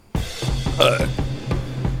What's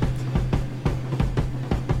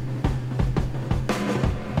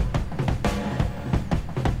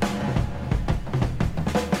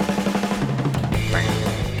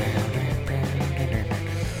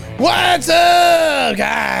up,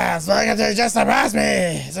 guys? Welcome to Just Surprise Me.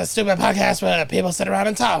 It's a stupid podcast where people sit around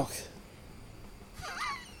and talk.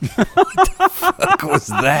 What the fuck was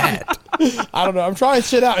that? I don't know. I'm trying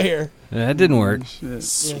shit out here. That didn't work.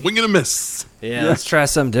 Swing and a miss. Yeah, let's try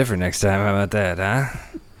something different next time. How about that, huh?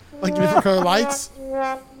 Like different color lights.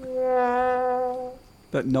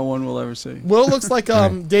 That no one will ever see. Will looks like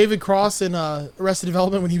David Cross in Arrested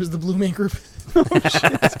Development when he was the Blue Man Group. Oh,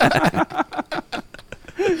 shit.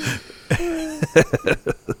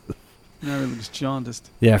 Now he looks jaundiced.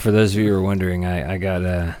 Yeah, for those of you who are wondering, I got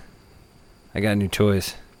new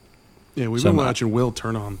toys. Yeah, we've been watching Will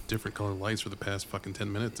turn on different color lights for the past fucking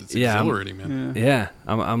 10 minutes. It's exhilarating, man. Yeah,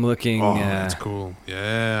 I'm looking. Oh, that's cool.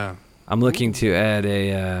 Yeah. I'm looking to add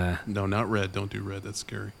a. No, not red. Don't do red. That's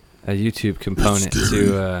scary. A YouTube component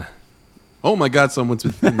to. Oh my God! Someone's.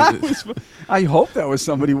 I hope that was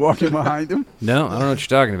somebody walking behind him. No, I don't know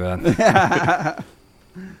what you're talking about.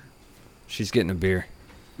 She's getting a beer.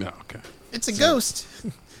 No, okay. It's a ghost.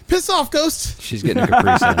 Piss off, ghost. She's getting a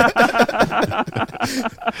Capri Sun.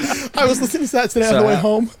 I was listening to that today on the way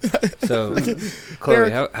home. So,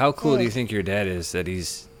 Chloe, how cool do you think your dad is that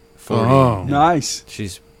he's 40? Oh, nice.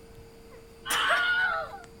 She's.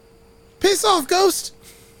 Piss off, ghost.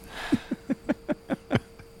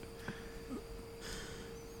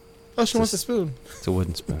 Oh, she wants a spoon. It's a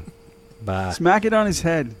wooden spoon. Bye. Smack it on his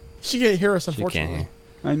head. She can't hear us, She unfortunately. can't.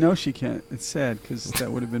 I know she can't. It's sad because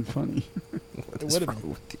that would have been funny. What is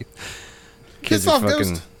wrong with you? Piss off,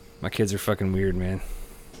 ghost. My kids are fucking weird, man.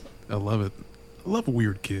 I love it. I love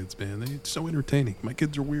weird kids, man. They're so entertaining. My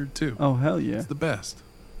kids are weird too. Oh, hell yeah. It's the best.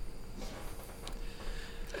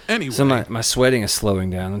 Anyway. So my sweating is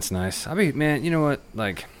slowing down. That's nice. Man, you know what?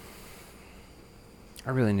 Like,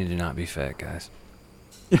 I really need to not be fat, guys.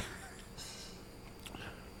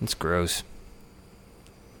 It's gross.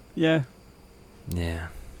 Yeah. Yeah.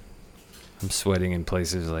 I'm sweating in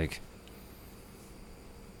places like.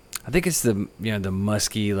 I think it's the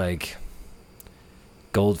musky, like,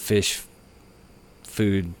 goldfish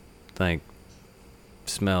food, like,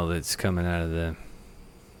 smell that's coming out of the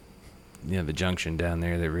junction down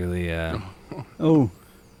there that really. Oh,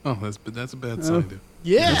 that's a bad sign, dude.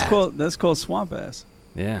 Yeah. That's called swamp ass.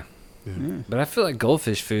 Yeah. Yeah. But I feel like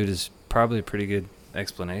goldfish food is probably a pretty good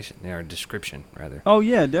explanation, or description, rather. Oh,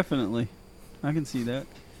 yeah, definitely. I can see that.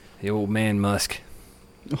 The old man Musk.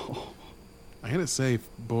 Oh. I gotta say,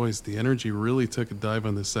 boys, the energy really took a dive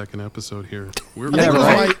on this second episode here.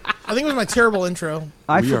 I think it was my terrible intro.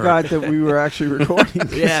 I forgot that we were actually recording.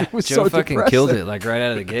 Yeah, it was Joe so fucking depressing. killed it, like, right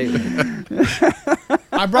out of the gate.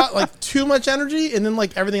 I brought like too much energy, and then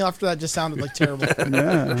like everything after that just sounded like terrible.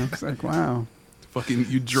 Yeah, it's like, wow. Fucking,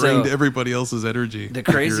 you drained everybody else's energy. The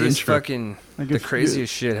craziest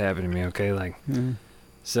shit happened to me, okay? Like,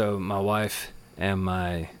 so my wife and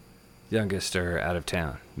my youngest are out of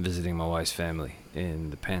town visiting my wife's family in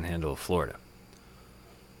the panhandle of Florida.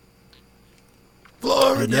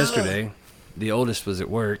 And yesterday, the oldest was at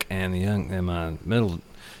work, and my middle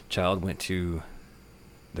child went to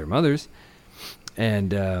their mother's.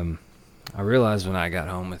 And I realized when I got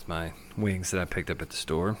home with my wings that I picked up at the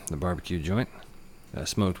store, the barbecue joint,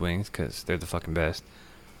 smoked wings, because they're the fucking best.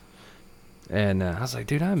 And I was like,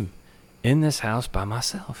 dude, I'm in this house by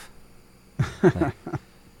myself. Like,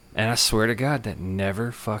 and I swear to God, that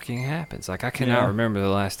never fucking happens. Like, I cannot remember the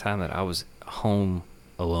last time that I was home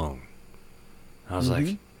alone. I was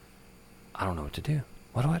like, I don't know what to do.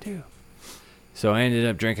 What do I do? So I ended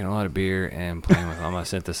up drinking a lot of beer and playing with all my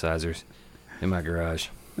synthesizers in my garage.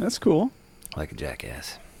 That's cool. Like a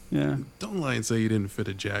jackass. Yeah. Don't lie and say you didn't fit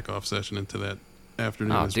a jack-off session into that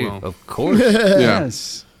afternoon as dude, well. of course.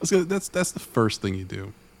 Yes. That's the first thing you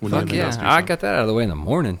do. When Fuck you yeah. I got that out of the way in the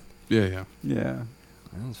morning. Yeah. Yeah.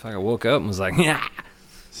 I fucking woke up and was like, yeah.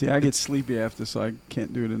 See, I get sleepy after, so I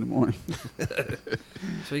can't do it in the morning.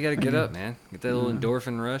 So you got to get up, man. Get that little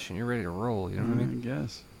endorphin rush, and you're ready to roll. You know what I mean? I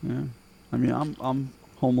guess. Yeah. I mean, I'm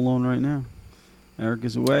home alone right now.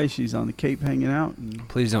 Erica's away. She's on the Cape hanging out. And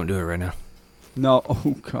Please don't do it right now. no,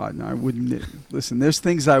 oh God, no, I wouldn't. Listen, there's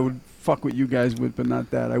things I would fuck with you guys with, but not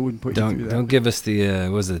that. I wouldn't put you through that. Don't give us the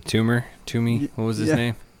what was it, Toomey? What was his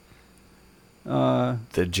name?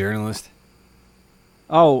 The journalist.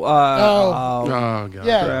 Oh, God.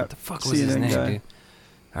 Yeah. What the fuck was his CNN name, guy. dude?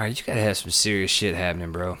 All right, you gotta have some serious shit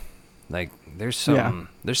happening, bro. Like, there's some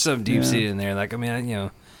deep seated in there. Like, I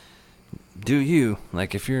mean, do you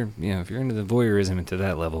like if you're into the voyeurism to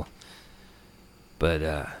that level? But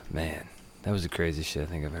man, That was the craziest shit I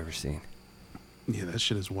think I've ever seen. Yeah, that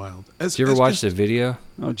shit is wild. Did you ever watch the video?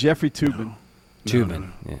 Oh, Jeffrey Toobin.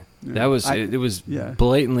 Toobin. Yeah. That was it was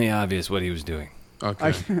blatantly obvious what he was doing.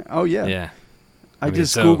 Okay. Yeah. I mean,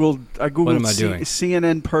 just so Googled what am I doing?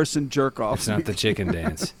 CNN person jerk off. It's not the chicken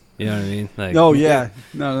dance. You know what I mean? Like, oh yeah.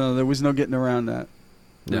 No, there was no getting around that.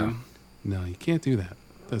 No. No, you can't do that.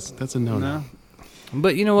 That's a no.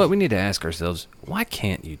 But you know what? We need to ask ourselves, why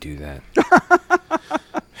can't you do that?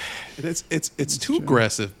 It's too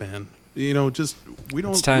aggressive, man. You know, just we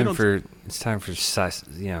don't. It's time for size.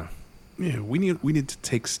 Yeah. Yeah, we need to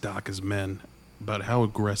take stock as men about how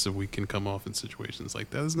aggressive we can come off in situations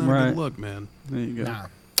like that. It's not a good look, man. There you go. Nah.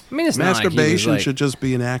 I mean, it's masturbation not like should just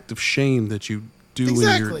be an act of shame that you do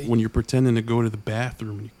when you're pretending to go to the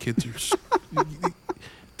bathroom and your kids are.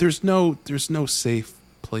 There's no safe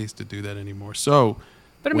place to do that anymore. So,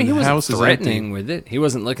 but I mean, he wasn't threatening with it. He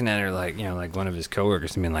wasn't looking at her like like one of his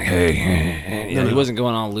coworkers and being like, "Hey," he wasn't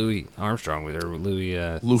going on Louis Armstrong with her.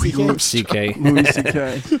 Louis C.K. Louis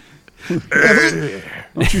C.K.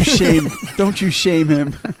 Don't you shame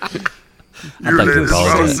him. You're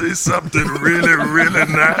gonna say something really, really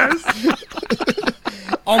nice.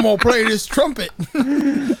 I'm gonna play this trumpet.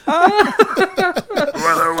 What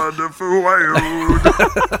a wonderful world.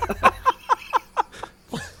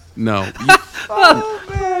 No.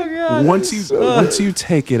 Once you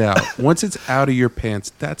take it out, once it's out of your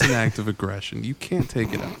pants, that's an act of aggression. You can't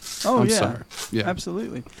take it out. Oh, I'm sorry. Yeah,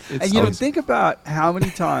 absolutely. And think about how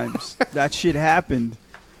many times that shit happened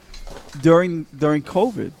during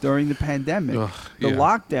COVID, during the pandemic, the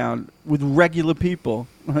lockdown with regular people.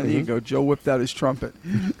 There you go. Joe whipped out his trumpet.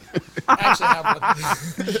 Actually, have one.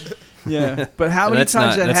 Yeah, but how many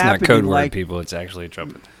times that happened? That's not code word, people. It's actually a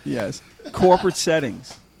trumpet. Yes, corporate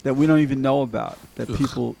settings that we don't even know about, that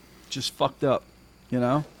people just fucked up,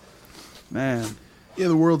 man. Yeah,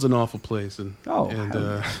 the world's an awful place, and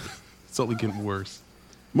it's only getting worse.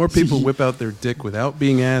 More people whip out their dick without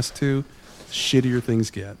being asked to, shittier things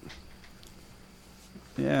get.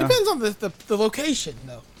 Yeah, depends on the location,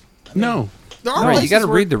 though. No, there are you got to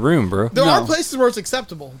read the room, bro. There are places where it's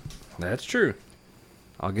acceptable. That's true.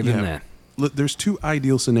 I'll give him that. Look, there's two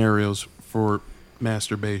ideal scenarios for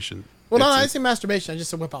masturbation. Well, no, I didn't say masturbation. I just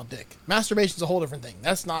said whip out dick. Masturbation's a whole different thing.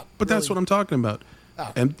 That's not. But that's what I'm talking about.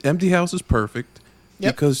 Oh. Empty house is perfect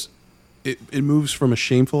because it moves from a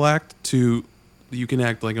shameful act to you can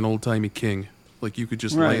act like an old timey king. Like you could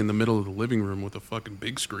just lay in the middle of the living room with a fucking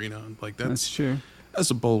big screen on. Like that's true.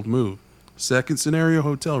 That's a bold move. Second scenario,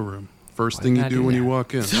 hotel room. First thing you do when you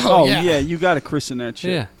walk in. Oh yeah, you got to christen that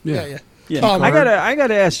shit. Yeah. I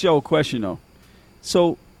gotta ask Joe a question though.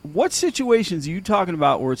 So, what situations are you talking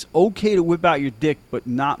about where it's okay to whip out your dick but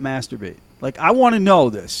not masturbate? Like, I want to know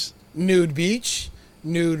this. Nude beach,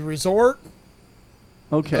 nude resort.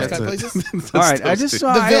 Okay. Those kind of places. All right, I just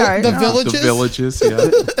saw the villages. The villages,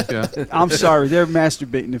 yeah. I'm sorry, they're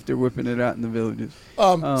masturbating if they're whipping it out in the villages.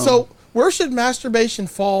 So, where should masturbation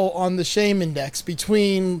fall on the shame index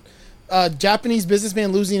between a Japanese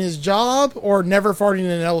businessman losing his job or never farting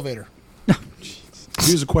in an elevator?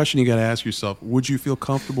 Here's a question you got to ask yourself. Would you feel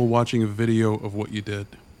comfortable watching a video of what you did?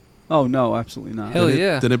 Oh, no, absolutely not. Hell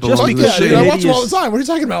yeah. Then it belongs in the Dude, shade. I watch them all the time. What are you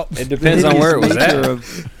talking about? It depends on where it was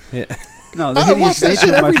at. No, I watch that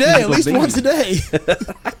shit every day, at least once a day.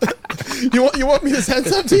 You want me to send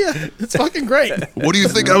some to you? It's fucking great. What do you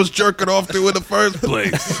think I was jerking off to in the first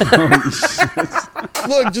place?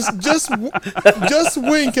 Look, just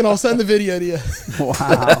wink and I'll send the video to you.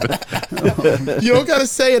 Wow. You don't got to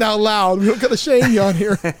say it out loud. We don't got to shame you on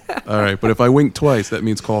here. All right, but if I wink twice, that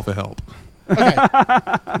means call for help. Okay.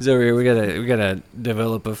 He's over here. We gotta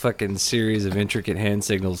develop a fucking series of intricate hand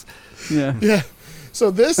signals. Yeah. So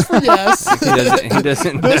this for yes. He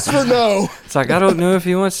doesn't. This for no. It's like, I don't know if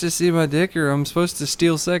he wants to see my dick or I'm supposed to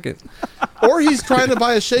steal second. Or he's trying to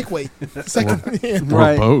buy a shake weight. Second.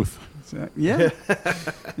 Or both. Yeah.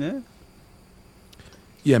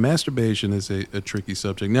 Yeah, masturbation is a tricky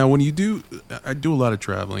subject. Now, when I do a lot of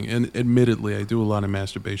traveling, and admittedly, I do a lot of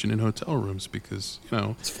masturbation in hotel rooms because,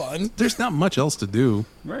 it's fun. There's not much else to do.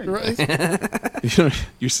 Right.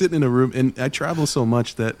 You're sitting in a room, and I travel so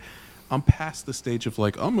much that I'm past the stage of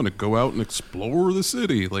like, I'm going to go out and explore the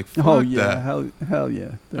city. Like, fuck that. Hell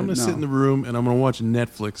yeah. I'm going to sit in the room, and I'm going to watch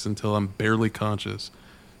Netflix until I'm barely conscious.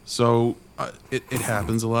 So it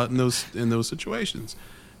happens a lot in those situations.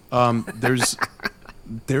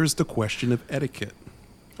 There's the question of etiquette,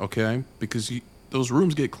 okay? Because those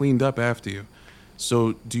rooms get cleaned up after you.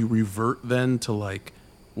 So do you revert then to like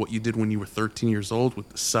what you did when you were 13 years old with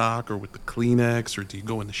the sock or with the Kleenex, or do you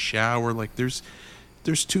go in the shower? Like there's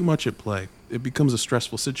too much at play. It becomes a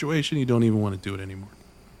stressful situation. You don't even want to do it anymore.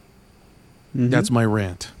 That's my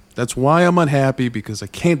rant. That's why I'm unhappy, because I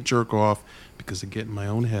can't jerk off because I get in my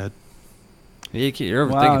own head. Yeah, you're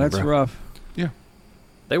overthinking Wow, it, that's bro. rough. Yeah.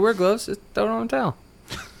 They wear gloves. Just throw it on a towel.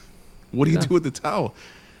 What do you do with the towel?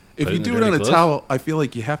 If Put it you in do the it on a dirty towel, I feel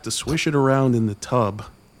like you have to swish it around in the tub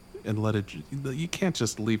and let it. You can't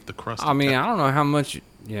just leave the crust. I mean, I don't know how much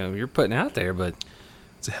you're putting out there, but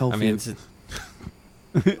it's a healthy. I mean,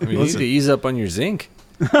 you need to ease up on your zinc.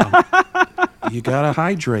 You gotta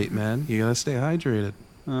hydrate, man. You gotta stay hydrated.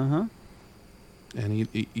 Uh-huh. And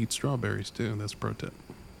eat strawberries too. That's pro tip.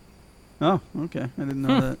 Oh, okay. I didn't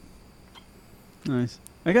know that. Nice.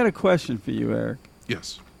 I got a question for you, Eric.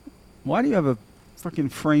 Yes. Why do you have a fucking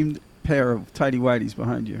framed pair of tidy whities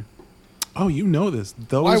behind you? Oh, you know this.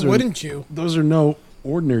 Why wouldn't you? Those are no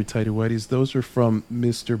ordinary tidy whities. Those are from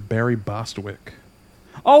Mr. Barry Bostwick.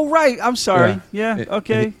 Oh, right. I'm sorry. Yeah.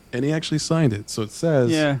 Okay. And he actually signed it. So it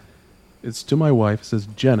says, Yeah. it's to my wife. It says,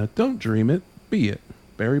 Jenna, don't dream it. Be it.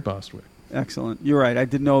 Barry Bostwick. Excellent. You're right. I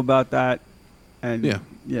did know about that. And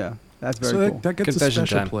Yeah. That's very So cool. that gets Confession a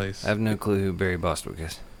special time. place. I have no clue who Barry Bostwick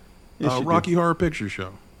is. Yes, you do. Rocky Horror Picture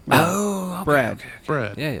Show. Oh, okay, Brad. okay, okay.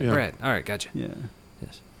 Brad. Yeah, Brad. All right, gotcha. Yeah.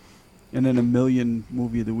 Yes. And then a million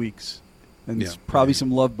movie of the weeks. And probably some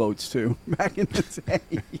Love Boats, too, back in the day.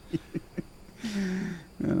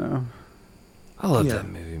 You know. I love that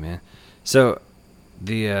movie, man. So,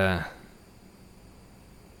 the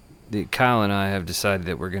Kyle and I have decided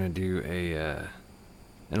that we're gonna do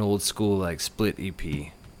an old school like split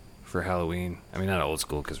EP for Halloween. I mean, not old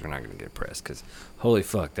school because we're not gonna get pressed. Because holy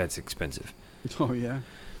fuck, that's expensive. Oh, yeah?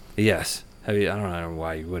 Yes. I mean, I don't know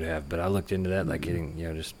why you would have, but I looked into that, like getting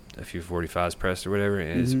just a few 45s pressed or whatever.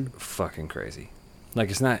 And it's fucking crazy. Like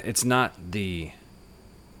it's not the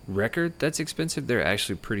record that's expensive. They're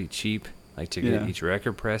actually pretty cheap. Like to get each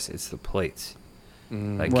record press, it's the plates.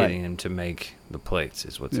 Like getting them to make the plates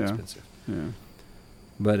is what's expensive. Yeah.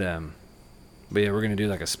 But yeah, we're gonna do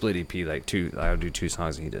like a split EP, like two. I'll do 2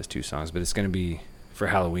 songs and he does 2 songs, but it's gonna be for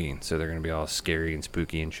Halloween, so they're gonna be all scary and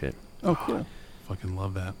spooky and shit. Oh, cool. Fucking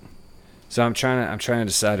love that. So I'm trying to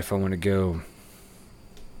decide if I want to go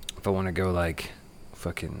like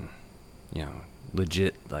fucking,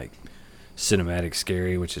 legit like cinematic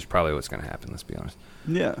scary, which is probably what's gonna happen. Let's be honest.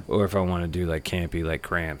 Yeah. Or if I want to do like campy, like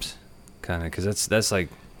Cramps, kind of, because that's like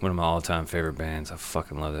one of my all-time favorite bands. I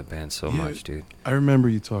fucking love that band so much, dude. I remember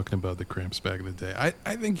you talking about the Cramps back in the day.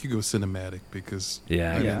 I think you go cinematic because I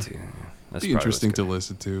get to. That's be interesting to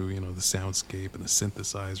listen to. The soundscape and the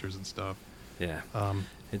synthesizers and stuff. Yeah.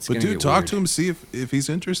 But dude, talk to him, see if he's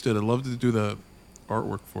interested. I'd love to do the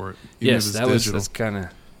artwork for it. Yes, that's kind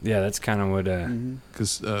of what.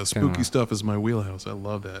 Because spooky stuff is my wheelhouse. I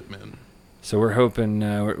love that, man. So we're hoping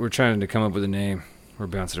we're trying to come up with a name. We're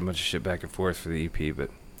bouncing a bunch of shit back and forth for the EP, but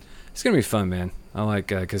it's gonna be fun, man. I like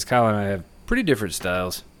because Kyle and I have pretty different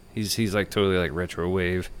styles. He's like totally like retro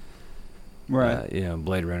wave, right?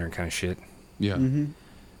 Blade Runner kind of shit. Yeah.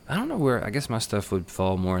 I don't know where. I guess my stuff would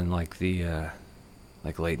fall more in like the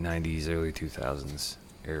like late '90s, early 2000s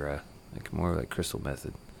era, like more like Crystal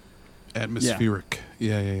Method. Atmospheric.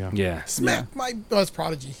 Yeah. Smack my it's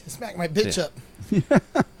Prodigy. Smack my bitch up.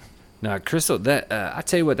 Now, Crystal, that I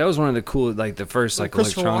tell you what, that was one of the cool, like the first like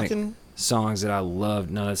electronic songs that I loved.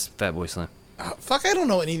 No, that's Fatboy Slim. Fuck, I don't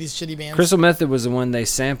know any of these shitty bands. Crystal Method was the one they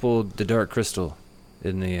sampled the Dark Crystal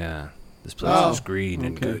in the this place was green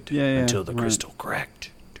and good until the crystal cracked.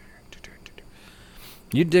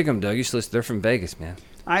 You dig them, Doug. You should listen. They're from Vegas, man.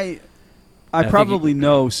 I probably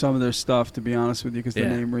know some of their stuff, to be honest with you, because the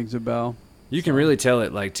name rings a bell. You can really tell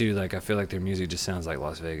it, like, too. Like, I feel like their music just sounds like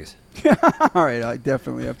Las Vegas. All right, I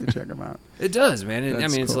definitely have to check them out. It does, man.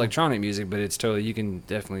 It's cool. electronic music, but it's totally. You can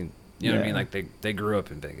definitely, what I mean. Like they grew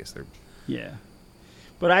up in Vegas. Yeah,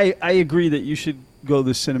 but I agree that you should go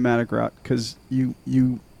the cinematic route because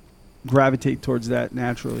you gravitate towards that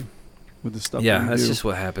naturally with the stuff. Yeah, that's just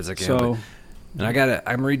what happens. Like, and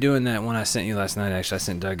I'm redoing that one I sent you last night. Actually, I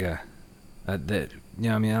sent Doug that.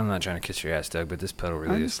 I mean, I'm not trying to kiss your ass, Doug, but this pedal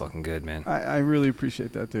really is fucking good, man. I really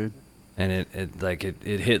appreciate that, dude. And it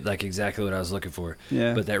hit like exactly what I was looking for.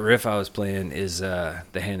 Yeah. But that riff I was playing is The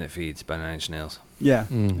Hand That Feeds by 9 Inch Nails. Yeah.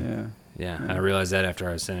 Yeah. And I realized that after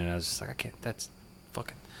I was sending it, I was just like, I can't. That's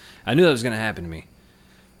fucking. I knew that was gonna happen to me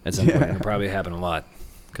at some point. It'll probably happen a lot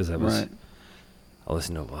because I listened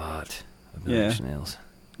to a lot of 9 Inch Nails.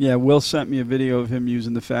 Yeah, Will sent me a video of him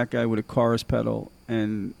using the Fat Guy with a chorus pedal,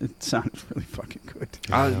 and it sounded really fucking good.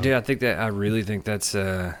 I really think that's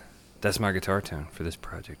my guitar tone for this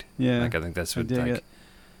project. Yeah, like I think that's what I think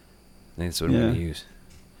that's what I'm gonna use.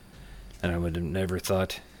 And I would have never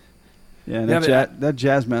thought. Yeah, that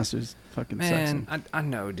Jazz Master's fucking sexy. I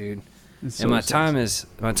know, dude. It's And so my sexy.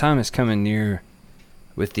 time is coming near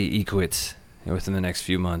with the Equits within the next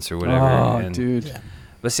few months or whatever. Oh, and, dude. Yeah.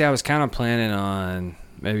 But see, I was kind of planning on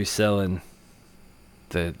maybe selling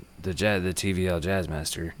the TVL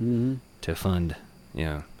Jazzmaster Mm-hmm. to fund,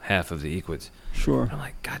 half of the Equits. Sure. But I'm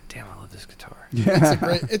like, God damn, I love this guitar. Yeah.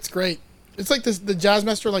 It's great. It's like the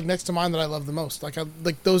Jazzmaster like next to mine that I love the most. Like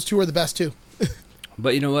those two are the best too.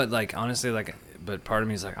 But you know what? Like honestly, but part of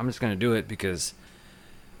me is like, I'm just gonna do it because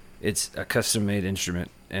it's a custom made instrument,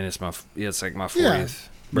 and it's like my 40th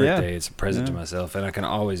birthday. Yeah. It's a present to Yeah. myself, and I can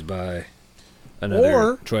always buy another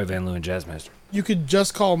Or- Troy Van Leeuwen Jazzmaster. You could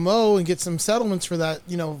just call Mo and get some settlements for that,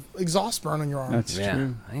 exhaust burn on your arm. That's Yeah,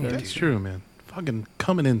 true. I think I That's do. true, man. Fucking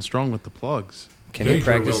coming in strong with the plugs. Can you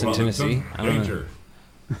practice in Tennessee? I don't know. Danger.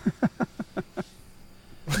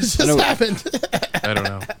 What just I know- happened? I don't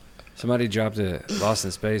know. Somebody dropped a Lost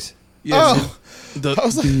in Space. Yeah, Oh. the I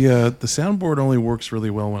was like- the soundboard only works really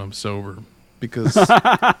well when I'm sober because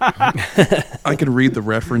I can read the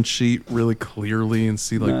reference sheet really clearly and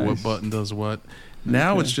see like Nice. what button does what.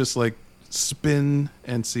 Now Okay. it's just like spin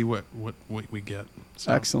and see what we get.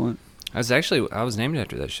 So, Excellent. I was named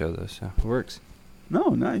after that show though, so it works. No,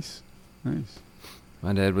 nice. Nice.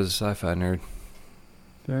 My dad was a sci-fi nerd.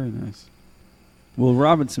 Very nice. Will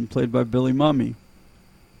Robinson, played by Billy Mummy,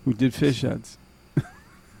 who did Fish Heads.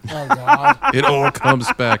 Oh God. It all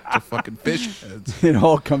comes back to fucking fish heads. It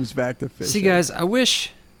all comes back to Fish See, Heads. guys, I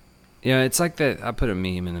wish. It's like that. I put a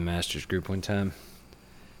meme in the Masters group one time.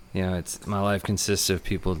 It's my life consists of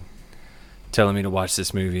people telling me to watch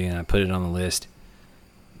this movie, and I put it on the list.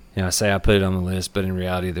 I say I put it on the list, but in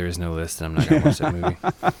reality, there is no list, and I'm not gonna watch that movie.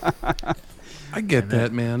 I get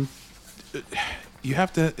that, man. You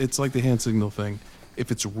have to. It's like the hand signal thing. If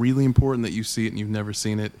it's really important that you see it and you've never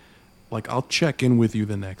seen it, like I'll check in with you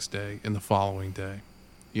the next day and the following day.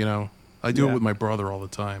 I do Yeah. it with my brother all the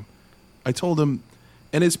time. I told him,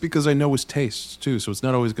 and it's because I know his tastes too. So it's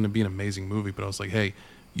not always going to be an amazing movie, but I was like, hey,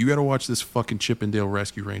 you got to watch this fucking Chippendale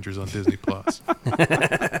Rescue Rangers on Disney Plus.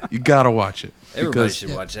 You got to watch it. Everybody Because,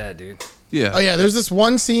 should watch that, dude. yeah. Oh yeah, there's this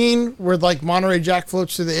one scene where like Monterey Jack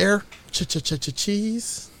floats through the air.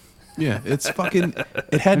 Cheese. Yeah, it's fucking.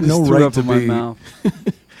 It had I just no threw right up to in my be. mouth.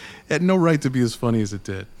 It had no right to be as funny as it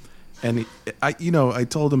did. And I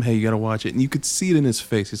told him, hey, you got to watch it, and you could see it in his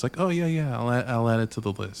face. He's like, oh yeah, I'll add it to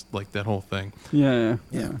the list, like that whole thing. Yeah.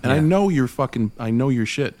 And I know I know your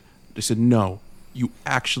shit. I said, no, you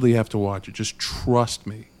actually have to watch it. Just trust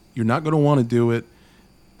me. You're not going to want to do it.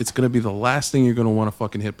 It's going to be the last thing you're going to want to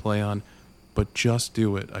fucking hit play on, but just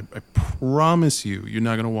do it. I promise you're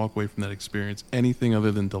not going to walk away from that experience anything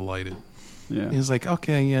other than delighted. Yeah. He's like,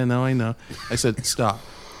 okay, yeah, no, I know. I said, stop.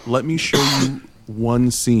 Let me show you one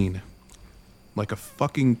scene, like a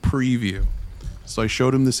fucking preview. So I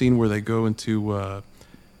showed him the scene where they go into,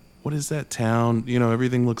 what is that town?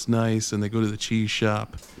 Everything looks nice, and they go to the cheese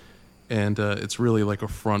shop. And it's really like a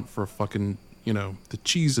front for fucking, the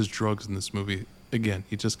cheese is drugs in this movie. Again,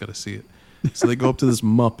 you just got to see it. So they go up to this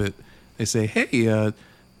Muppet. They say, hey,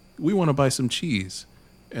 we want to buy some cheese.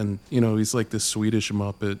 And, he's like this Swedish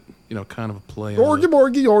Muppet, kind of a play on Orgy, it.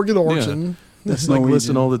 orgy, orgy, orgy. That's like Norwegian.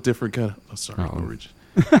 listen to all the different kind of. Oh, sorry, Oh. Norwegian.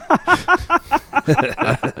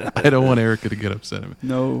 I don't want Erica to get upset at me.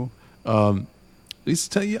 No. He's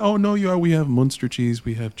tell you, oh no, we have Munster cheese,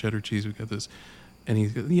 we have cheddar cheese, we got this, and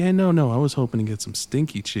he's yeah, no, I was hoping to get some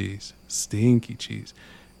stinky cheese,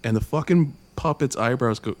 and the fucking puppet's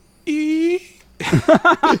eyebrows go ee,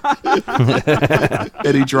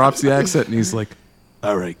 and he drops the accent and he's like,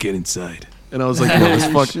 all right, get inside, and I was like,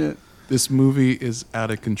 no, Shit. this movie is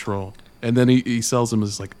out of control. And then he sells him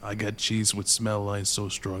as like, I got cheese with smell lines so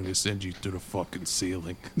strong they send you to the fucking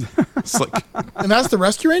ceiling. It's like, And that's the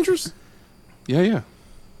Rescue Rangers? yeah.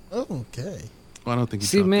 Oh, okay. Well, I don't think he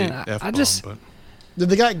See, dropped man, the I F-bomb, just- but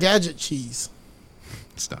They got gadget cheese.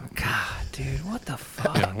 stop. God, dude, what the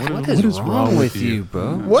fuck? Yeah, what is wrong with you,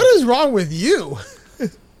 bro? What is wrong with you?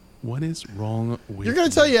 What is wrong with You're going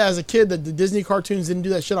to tell you as a kid that the Disney cartoons didn't do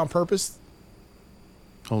that shit on purpose?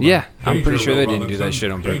 Hold Yeah, on. I'm pretty sure they Danger, didn't do that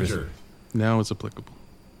shit on purpose. Danger. Now it's applicable.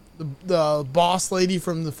 The boss lady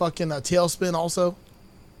from the fucking Tailspin also?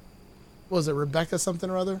 What was it Rebecca something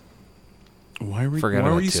or other? Why were Forgot why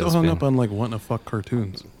were about you so hung Tailspin. up on like wanting to fuck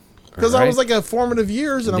cartoons? Because I Right? was like a formative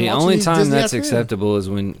years and I'm The watching only these time Disney that's afternoon. acceptable is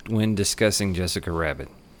when discussing Jessica Rabbit.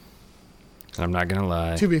 And I'm not gonna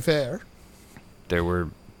lie, To be fair. there were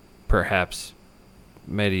perhaps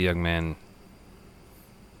made a young man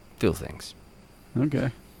feel things.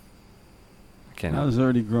 Okay. Can't I was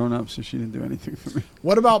already grown up, so she didn't do anything for me.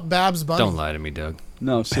 What about Babs Bunny? don't lie to me, Doug.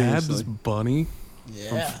 No, Babs seriously. Bunny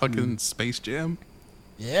Yeah. from fucking Space Jam.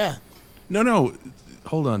 Yeah. No.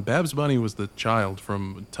 Hold on. Babs Bunny was the child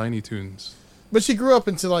from Tiny Toons. But she grew up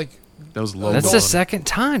into like. That was Lola. That's the second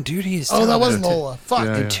time, dude. That wasn't Lola. Fuck.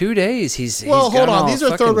 Yeah, In 2 days, he's hold got on. all These are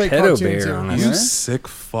fucking third-rate pedo cartoons bear here. on You us. sick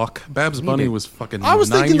fuck. Babs Bunny was fucking I was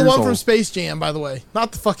 9 thinking the years one from old. Space Jam, by the way,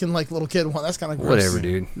 not the fucking like little kid one. That's kind of gross. Whatever,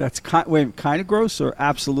 dude. That's kind of gross or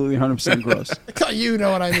absolutely 100% gross? You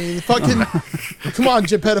know what I mean? Fucking, come on,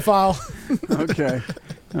 Jim pedophile. Okay.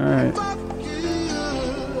 All right.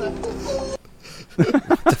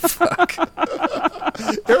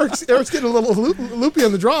 Eric's getting a little loopy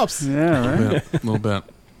on the drops. Yeah, right. A little bit.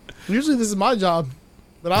 Usually this is my job,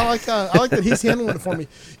 but I like that he's handling it for me.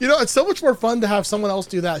 You know, it's so much more fun to have someone else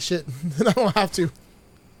do that shit than I don't have to.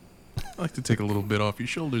 I like to take a little bit off your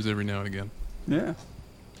shoulders every now and again. Yeah.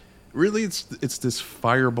 Really, it's this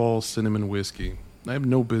Fireball cinnamon whiskey. I have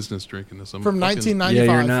no business drinking this. I'm From fucking-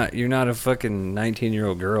 1995. Yeah, you're not a fucking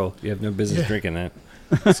 19-year-old girl. You have no business drinking that.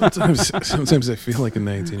 Sometimes I feel like a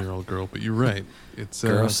 19-year-old girl, but you're right. It's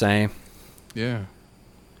Girl, same. Yeah.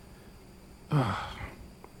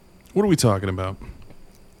 What are we talking about?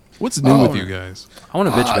 What's new with you guys? I want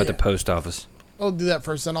to bitch about yeah. the post office. I'll do that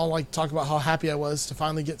first, then I'll like talk about how happy I was to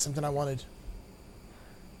finally get something I wanted.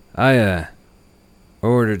 I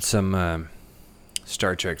ordered some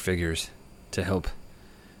Star Trek figures to help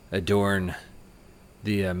adorn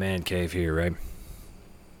the man cave here, right?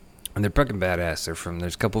 And they're fucking badass.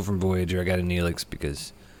 There's a couple from Voyager. I got a Neelix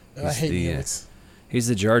because I hate Neelix. He's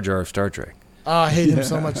the Jar Jar of Star Trek. Oh, I hate him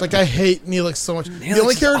so much. Like, I hate Neelix so much.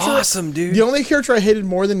 Neelix is awesome, dude. The only character I hated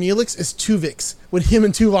more than Neelix is Tuvix, when him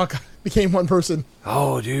and Tuvok became one person.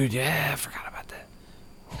 Oh, dude, yeah, I forgot about that.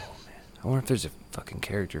 Oh, man. I wonder if there's a fucking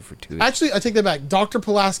character for Tuvix. Actually, I take that back. Dr.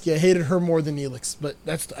 Pulaski, I hated her more than Neelix, but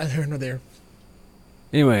that's neither here nor there.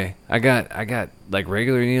 Anyway, I got like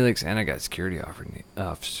regular Neelix and I got security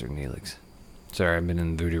officer Neelix. Sorry, I've been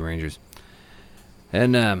in the Voodoo Rangers.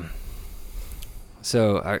 And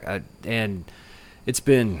so I and it's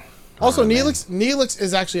been Also, man. Neelix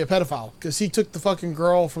is actually a pedophile because he took the fucking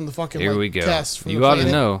girl from the fucking Here we go. test. From You the ought to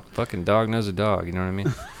planet. know. Fucking dog knows a dog. You know what I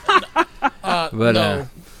mean? But no.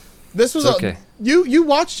 This was okay. You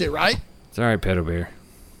watched it, right? It's all right, pedo bear.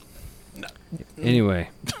 No. Anyway,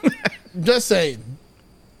 Just saying.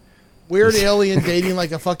 Weird alien dating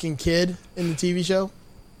like a fucking kid in the TV show.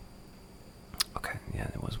 okay, yeah,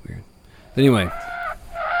 that was weird. But anyway.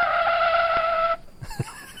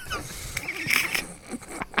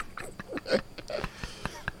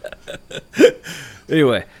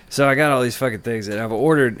 Anyway, so I got all these fucking things that I've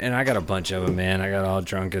ordered, and I got a bunch of them, man. I got all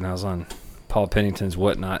drunk, and I was on Paul Pennington's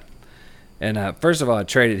Whatnot. And first of all, I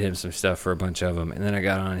traded him some stuff for a bunch of them, and then I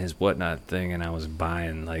got on his Whatnot thing, and I was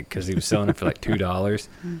buying, like, because he was selling it for like $2.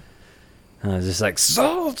 And I was just like,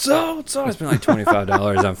 sold. I spent like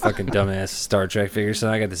 $25 on fucking dumbass Star Trek figures. So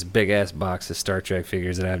I got this big ass box of Star Trek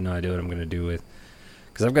figures that I have no idea what I'm going to do with.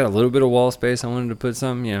 Because I've got a little bit of wall space. I wanted to put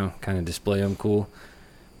some, kind of display them cool.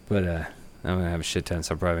 But I'm going to have a shit ton,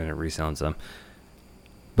 so I'll probably end up reselling some.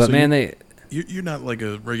 But So man, You're not like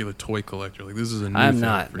a regular toy collector. Like, this is a new I'm thing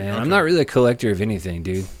not, for you. man. Okay. I'm not really a collector of anything,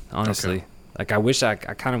 dude. Honestly. Okay. Like,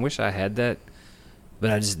 I kind of wish I had that.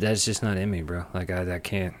 But that's just not in me, bro. Like, I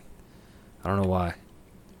can't. I don't know why.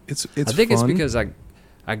 It's I think it's fun. because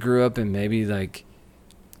I grew up in maybe like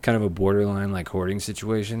kind of a borderline like hoarding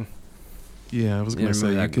situation. Yeah, I was You gonna say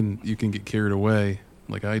remember you can get carried away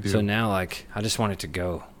like I do. So now like I just want it to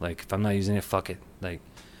go. Like if I'm not using it, fuck it. Like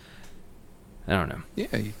I don't know. Yeah,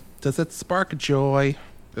 does that spark joy?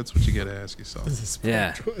 That's what you got to ask yourself.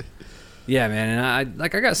 Yeah. Yeah, man. And I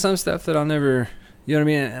got some stuff that I'll never, you know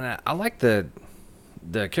what I mean? And I like the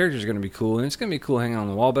characters are going to be cool, and it's going to be cool hanging on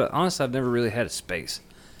the wall, but honestly, I've never really had a space.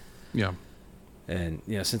 Yeah. And,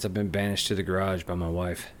 since I've been banished to the garage by my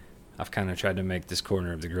wife, I've kind of tried to make this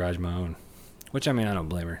corner of the garage my own, which, I mean, I don't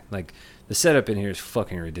blame her. Like, the setup in here is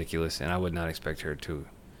fucking ridiculous, and I would not expect her to,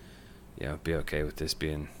 be okay with this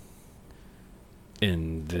being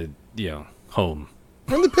in the, home.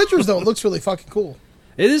 From the pictures, though, it looks really fucking cool.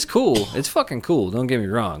 It is cool. It's fucking cool. Don't get me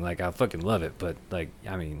wrong. Like, I fucking love it, but, like,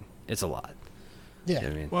 I mean, it's a lot. Yeah. You know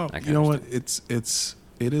what I mean? Well, I can you know what? understand.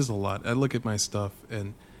 It is a lot. I look at my stuff,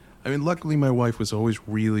 and I mean, luckily my wife was always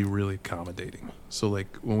really, really accommodating. So,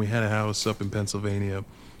 like, when we had a house up in Pennsylvania,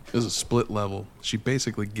 it was a split level. She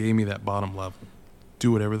basically gave me that bottom level.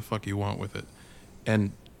 Do whatever the fuck you want with it,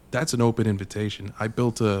 and that's an open invitation. I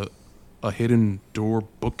built a hidden door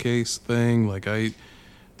bookcase thing. Like,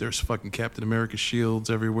 there's fucking Captain America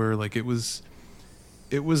shields everywhere. Like, it was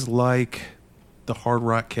like the Hard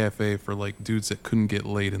Rock Cafe for like dudes that couldn't get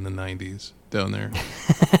laid in the 90s down there.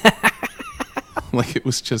 Like, it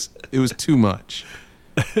was too much.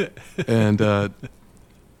 And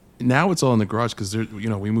now it's all in the garage because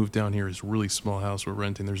we moved down here. It's a really small house we're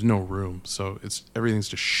renting. There's no room, so everything's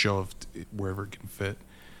just shoved wherever it can fit,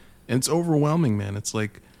 and it's overwhelming, man. It's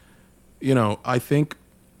like, I think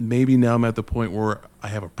maybe now I'm at the point where I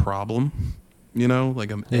have a problem,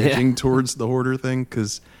 like I'm edging towards the hoarder thing,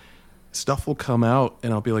 because stuff will come out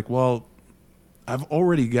and I'll be like, well, I've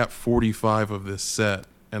already got 45 of this set,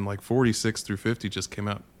 and like 46 through 50 just came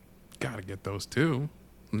out. Gotta get those too.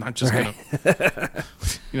 I'm not just gonna,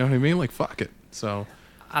 you know what I mean? Like, fuck it. So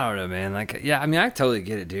I don't know, man. Like, yeah, I mean, I totally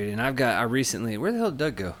get it, dude. And I recently, where the hell did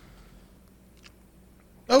Doug go?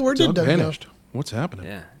 Oh, where did Doug vanished. Go? What's happening?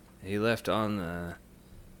 Yeah, he left on.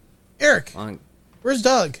 Eric, where's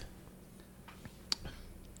Doug?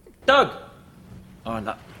 Doug. Oh,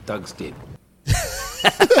 no, Doug's dead.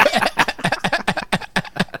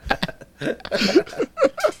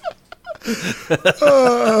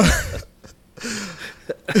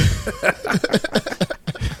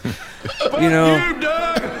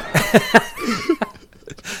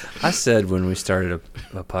 I said when we started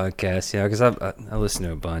a podcast, because I listen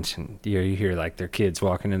to a bunch, and you hear like their kids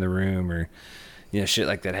walking in the room or shit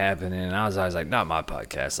like that happening, and I was always like, not my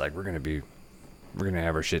podcast. Like, we're gonna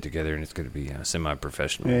have our shit together, and it's gonna be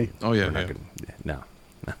semi-professional. Hey. Oh yeah, not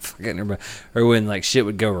fucking everybody. Or when like shit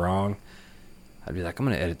would go wrong, I'd be like, I'm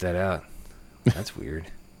gonna edit that out. That's weird.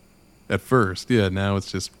 At first, yeah. Now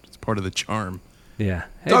it's part of the charm. Yeah.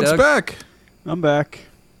 Hey, Doug's Doug. back. I'm back.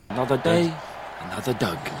 Another day, another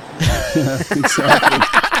Doug. Exactly.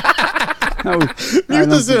 Mute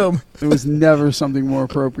the Zoom. There was never something more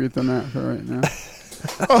appropriate than that for right now.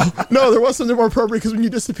 Oh, no, there was something more appropriate because when you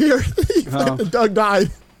disappeared, Doug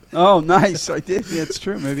died. Oh, nice. I did. Yeah, it's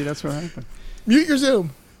true. Maybe that's what happened. Mute your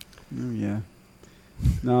Zoom. Oh, yeah.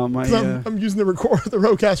 No, I'm using the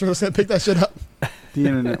Rodecaster. I was going to pick that shit up. The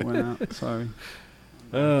internet went out. Sorry.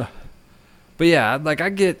 But yeah, like I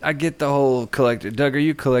get the whole collector. Doug, are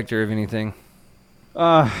you a collector of anything?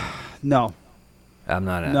 No. I'm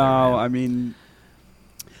not. No, I mean,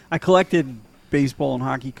 I collected baseball and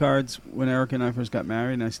hockey cards when Eric and I first got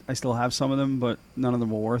married, and I still have some of them, but none of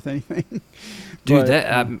them were worth anything. Dude,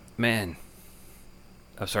 man.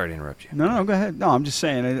 I'm sorry to interrupt you. No, go ahead. No, I'm just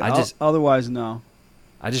saying. Otherwise, no.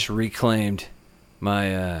 I just reclaimed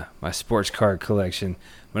my my sports card collection.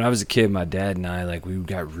 When I was a kid, my dad and I, like, we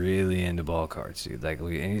got really into ball cards, dude. Like,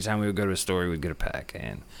 anytime we would go to a store, we'd get a pack,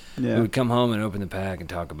 and we would come home and open the pack and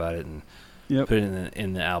talk about it and put it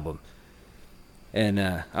in the album. And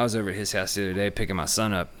I was over at his house the other day picking my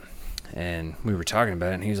son up, and we were talking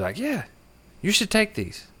about it, and he was like, "Yeah, you should take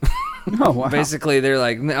these." Oh, wow. Basically, they're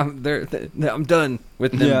like, I'm done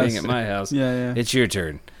with them being at my house. Yeah. It's your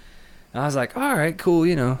turn. And I was like, all right, cool,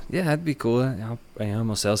 yeah, that'd be cool. I'm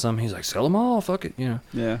gonna sell some. He's like, sell them all, fuck it, Yeah.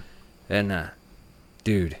 And,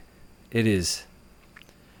 dude, it is,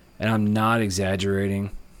 and I'm not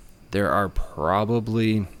exaggerating, there are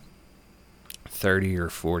probably 30 or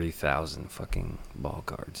 40,000 fucking ball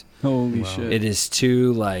cards. Holy shit. It is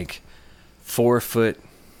 2, like, 4-foot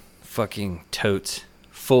fucking totes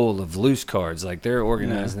full of loose cards. Like, they're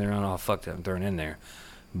organized and they're not all fucked up and thrown in there.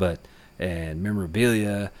 And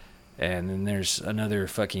memorabilia. And then there's another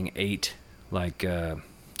fucking 8, like, what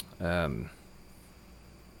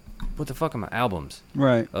the fuck are my albums?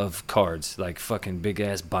 Right. Of cards, like fucking big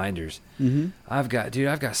ass binders. Mm-hmm. I've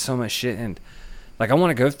got so much shit, and like I want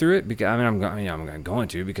to go through it because I'm going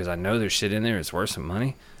to because I know there's shit in there. It's worth some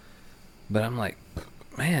money, but I'm like,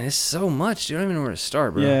 man, it's so much. Dude, I don't even know where to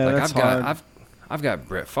start, bro. Yeah, like that's hard. I've got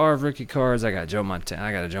Brett Favre rookie cards. I got a Joe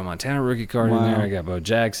Montana rookie card in there. I got Bo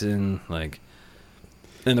Jackson, like.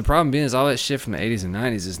 And the problem being is all that shit from the 80s and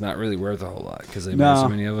 90s is not really worth a whole lot because they made so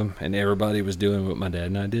many of them, and everybody was doing what my dad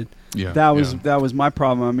and I did. Yeah, that was my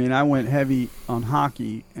problem. I mean, I went heavy on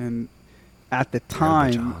hockey, and at the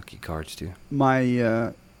time, a bunch of hockey cards too.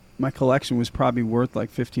 My collection was probably worth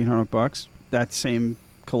like $1,500. That same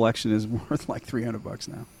collection is worth like $300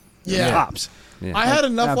 now. Yeah, tops. Yeah. I had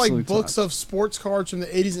enough like Absolute books tops. of sports cards from the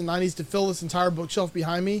 80s and 90s to fill this entire bookshelf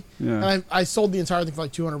behind me, Yeah. and I sold the entire thing for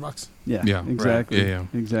like $200. Yeah, exactly. right. Yeah.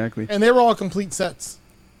 Exactly. And they were all complete sets.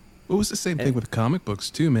 It was the same thing with comic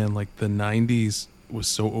books too, man. Like the 90s was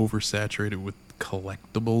so oversaturated with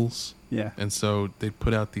collectibles. Yeah. And so they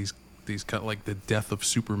put out these like the Death of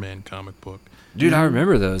Superman comic book. Dude, I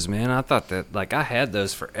remember those, man. I thought that, like, I had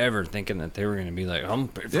those forever thinking that they were going to be like, I'm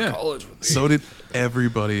paying for college with these. So did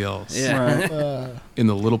everybody else. Yeah. Right. In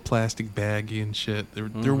the little plastic baggie and shit.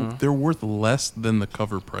 They're worth less than the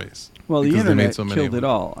cover price. Well, the because they made internet so many of killed it them.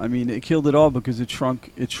 all. I mean, it killed it all because it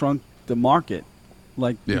shrunk the market,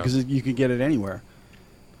 like because you could get it anywhere.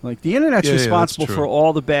 Like the internet's Yeah, responsible that's for true.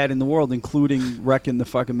 all the bad in the world, including wrecking the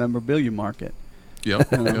fucking memorabilia market.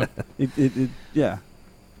 Yep. Yeah.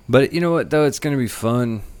 But you know what, though? It's going to be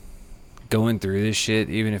fun going through this shit,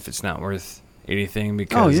 even if it's not worth anything,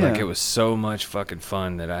 because like it was so much fucking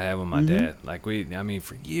fun that I had with my dad. Like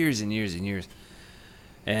for years and years and years.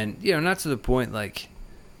 And, you know, not to the point like,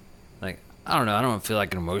 I don't know, I don't feel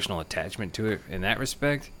like an emotional attachment to it in that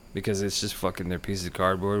respect, because it's just fucking their pieces of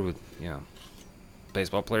cardboard with, you know,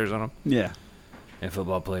 baseball players on them. Yeah. And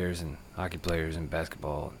football players and hockey players and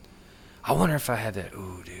basketball. I wonder if I had that.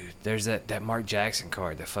 Ooh, dude. There's that Mark Jackson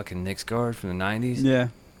card, that fucking Knicks card from the 90s. Yeah.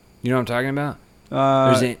 You know what I'm talking about?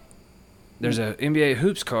 There's a NBA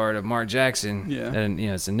hoops card of Mark Jackson. Yeah. And, you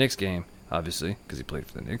know, it's a Knicks game, obviously, because he played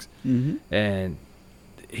for the Knicks. Mm-hmm. And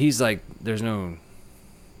he's like, there's no,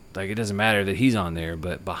 like, it doesn't matter that he's on there,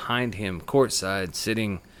 but behind him,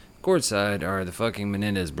 sitting courtside, are the fucking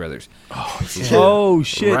Menendez brothers. Oh,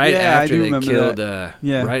 shit. Right yeah, after I do they remember killed, that.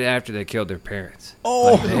 right after they killed their parents.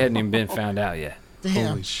 Oh. Like, they hadn't even been found out yet. Damn.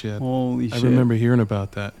 Holy shit. Holy I shit. remember hearing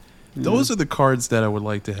about that. Yeah. Those are the cards that I would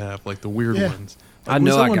like to have, like the weird ones. I Like, was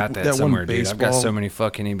know that I one- got that one somewhere, dude. I've got baseball- so many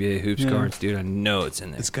fucking NBA hoops Yeah. cards, dude. I know it's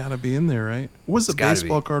in there. It's got to be in there, right? What was the It's gotta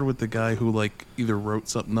baseball be. card with the guy who like either wrote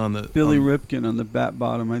something on the Billy Ripken on the bat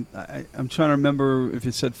bottom. I'm trying to remember if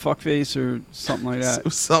it said fuckface or something like that.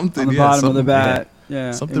 something On the yeah, bottom of the something- bat.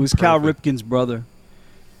 Yeah. Something It was Cal perfect. Ripken's brother.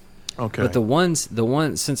 Okay. But the ones,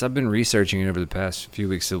 since I've been researching it over the past few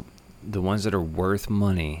weeks, the ones that are worth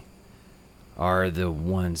money are the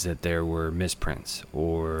ones that there were misprints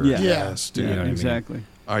or Yeah. Yes, dude. You know what I mean? Exactly.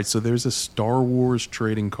 All right, so there's a Star Wars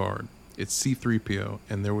trading card. It's C-3PO,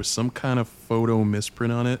 and there was some kind of photo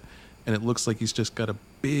misprint on it, and it looks like he's just got a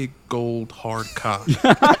big gold hard cock.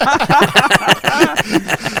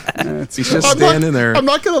 He's just standing there. I'm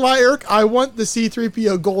not gonna lie, Eric. I want the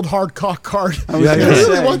C-3PO gold hard cock card. I was Yeah, I gonna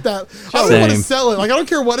really say. want that. I don't want to Same. sell it. Like, I don't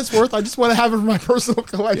care what it's worth. I just want to have it for my personal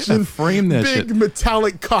collection. Yeah, frame that Big shit.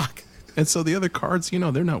 metallic cock. And so the other cards, you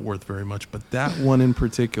know, they're not worth very much, but that one in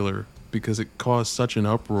particular, because it caused such an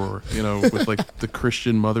uproar, you know, with like the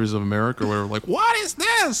Christian Mothers of America, where like, what is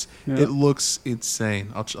this? Yeah. It looks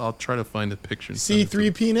insane. I'll try to find a picture. and send it to C3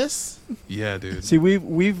 you. penis. Yeah, dude. See,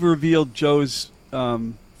 we've revealed Joe's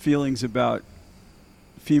feelings about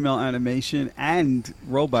female animation and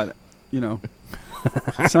robot, you know,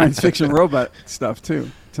 science fiction robot stuff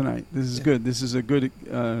too tonight. This is good. This is a good,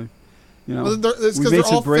 you know. Well, it's we because made they're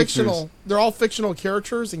some all breakthroughs. fictional. They're all fictional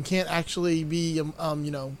characters and can't actually be, you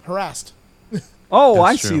know, harassed. Oh,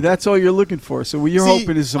 That's I true. see. That's all you're looking for. So what you're See,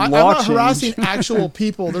 hoping is some I'm law not change. harassing actual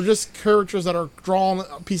people. They're just characters that are drawn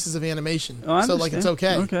pieces of animation. Oh, I So like it's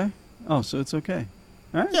understand. okay. Okay. Oh, so it's okay.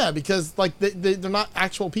 All right. Yeah, because like they're not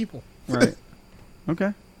actual people. Right.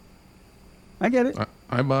 Okay. I get it.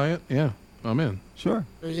 I buy it. Yeah, I'm in. Sure.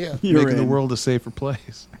 Yeah. You're Making the in. world a safer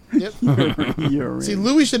place. Yep. You're See, in.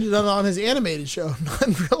 Louis should have done it on his animated show, not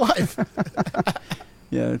in real life.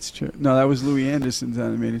 Yeah, that's true. No, that was Louis Anderson's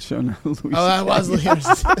animated show, not Louis. Oh, that was Louis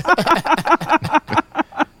Anderson.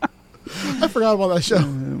 I forgot about that Oh, show.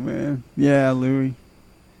 man. Yeah, Louis.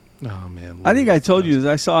 Oh man. I think I told you this.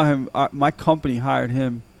 I saw him. My company hired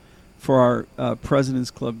him for our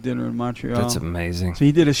President's Club dinner in Montreal. That's amazing. So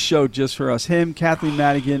he did a show just for us. Him, Kathleen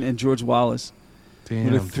Madigan, and George Wallace. Damn,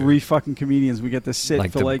 We're the dude. three fucking comedians. We get to sit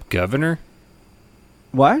Like for the like governor?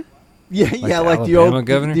 what? Yeah, yeah, the like the Alabama old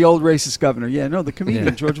governor? the old racist governor. Yeah, no, the comedian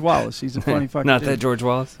Yeah. George Wallace. He's a funny fucking. Not dude. that George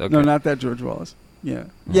Wallace? Okay. No, not that George Wallace. Yeah,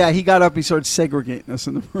 yeah. He got up. He started segregating us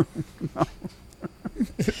in the room.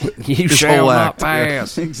 You His shall whole not act.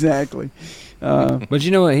 pass. Exactly. But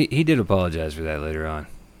you know what? He did apologize for that later on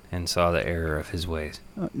and saw the error of his ways.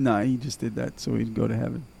 No, he just did that so he'd go to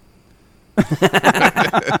heaven.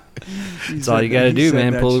 That's all you got to do,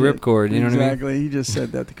 man. Pull the ripcord. You know what I mean? Exactly. He just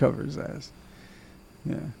said that to cover his ass.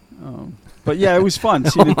 Yeah. But yeah, it was fun.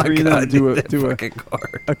 See the three of them do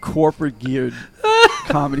a corporate geared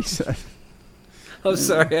comedy set. I'm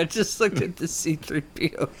sorry. I just looked at the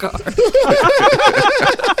C-3PO card.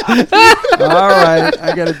 All right,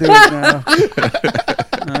 I got to do it now.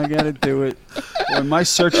 I got to do it. Boy, my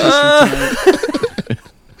search history tonight.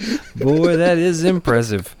 Boy, that is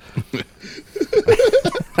impressive.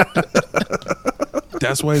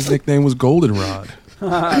 That's why his nickname was Goldenrod.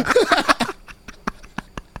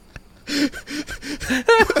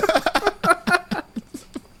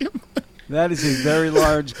 That is a very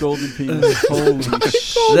large golden penis. Holy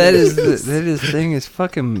shit. That is thing is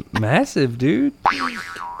fucking massive, dude.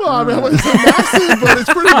 Well, I mean, I wouldn't say massive, but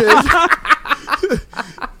it's pretty big.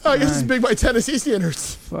 I guess it's big by Tennessee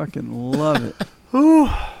standards. Fucking love it.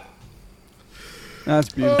 That's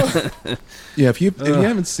beautiful. Yeah, if you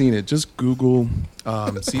haven't seen it, just Google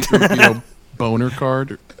C-3PO boner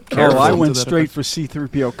card, Oh, I went To that straight effect. for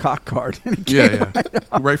C-3PO cock card. Yeah.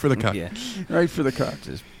 Right for the cock. Yeah. Right for the cock.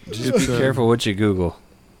 Just It's, be careful what you Google.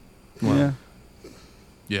 Well,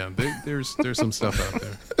 Yeah. Yeah, there's some stuff out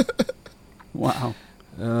there. Wow.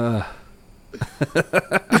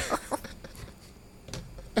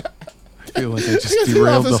 I feel like I just Get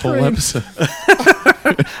derailed off the the whole screen.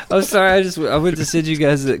 episode. I'm sorry. I went to send you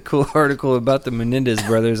guys that cool article about the Menendez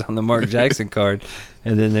brothers on the Mark Jackson card,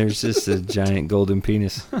 and then there's just a giant golden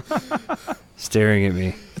penis staring at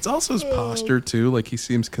me. It's also his posture too. Like he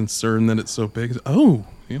seems concerned that it's so big. Oh,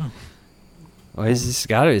 Well, he's just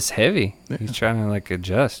got it. It's heavy. Yeah. He's trying to like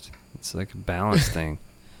adjust. It's like a balance thing.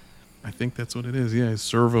 I think that's what it is. Yeah, his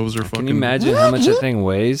servos are fucking. Can you imagine how much that thing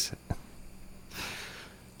weighs?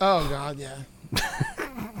 Oh God, yeah.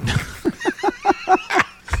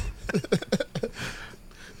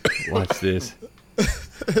 Watch this.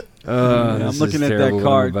 I'm looking at that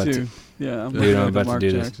card too. Yeah, I'm Dude, looking I'm at the about to Mark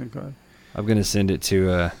do this. Jackson card. I'm gonna send it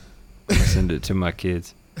to. My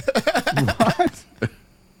kids.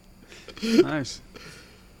 Nice.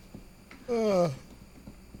 I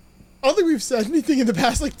don't think we've said anything in the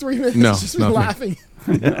past like 3 minutes. No, It's just been nothing.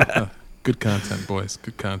 laughing. Good content, boys.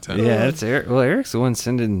 Good content. Yeah, that's Eric. Well, Eric's the one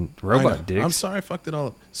sending I robot know. dicks. I'm sorry, I fucked it all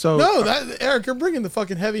up. So No, Eric, you're bringing the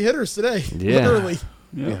fucking heavy hitters today. Yeah. Literally.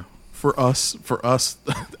 Yeah. yeah, for us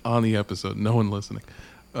on the episode, no one listening.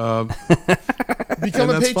 Become And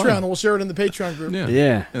a that's Patreon fine. and we'll share it in the Patreon group. Yeah,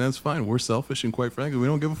 Yeah. and that's fine. We're selfish, and quite frankly, we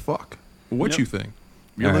don't give a fuck what Yep. you think.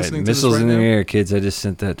 You're All right, listening to this missiles right in the now. air, kids. I just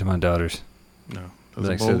sent that to my daughters. No, I that was was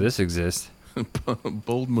like, a so bold, this exists.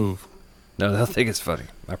 bold move. No, they'll think it's funny.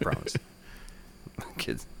 I promise.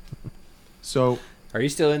 Kids, So are you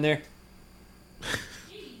still in there?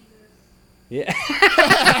 Yeah.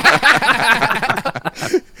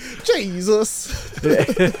 Jesus.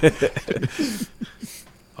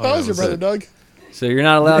 oh, How was your brother, it. Doug? So you're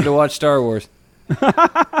not allowed to watch Star Wars.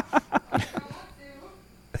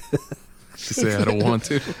 She say I don't want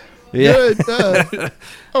to. Yeah. Good. I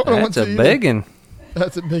don't want That's to a either. begging.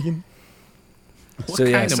 That's a biggin. What So,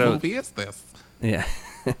 yeah, kind of so- movie is this? Yeah.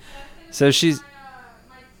 So she's.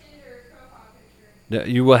 No,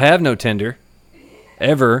 you will have no Tinder,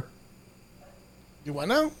 ever. You want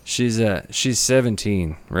to know? She's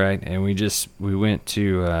 17, right? And we went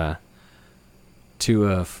to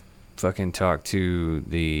fucking talk to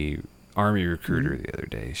the Army recruiter the other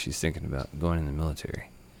day. She's thinking about going in the military.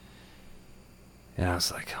 And I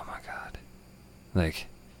was like, oh my God. Like,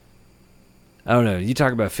 I don't know. You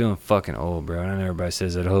talk about feeling fucking old, bro. And I know everybody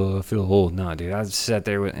says that, oh, I feel old. Nah, dude. I sat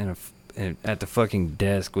there at the fucking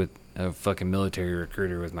desk with a fucking military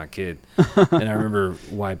recruiter with my kid. And I remember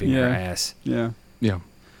wiping her Yeah. ass. Yeah. Yeah,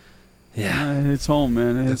 Yeah. It's home,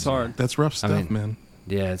 man. It's hard. that's rough stuff, mean- man.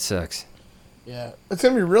 Yeah, it sucks. Yeah. It's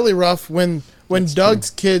going to be really rough when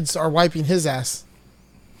Doug's kids are wiping his ass.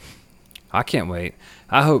 I can't wait.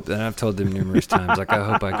 I hope, and I've told them numerous times, like, I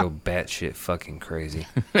hope I go batshit fucking crazy.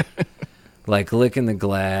 Like, licking the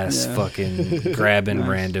glass, Yeah. fucking grabbing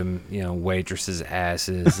random, waitresses'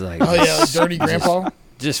 asses. Like, Oh, yeah. Like dirty grandpa.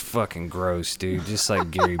 just fucking gross, dude. Just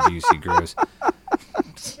like Gary Busey gross.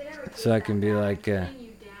 So I can be like,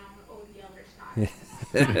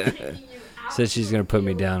 said she's going to put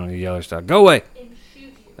me down on the Yellowstone. Go away.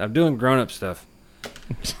 I'm doing grown-up stuff.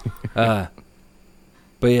 But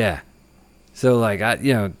yeah. So, like, I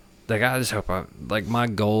just hope my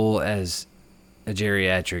goal as a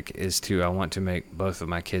geriatric is I want to make both of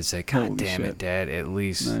my kids say, God Holy damn shit. it, Dad, at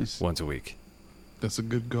least Nice. once a week. That's a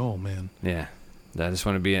good goal, man. Yeah. I just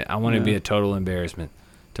want to be, to be a total embarrassment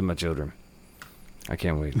to my children. I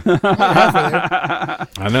can't wait.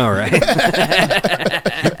 I know, right?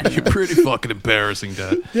 You're pretty fucking embarrassing,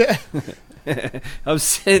 Dad. Yeah. I'm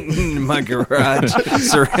sitting in my garage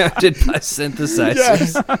surrounded by synthesizers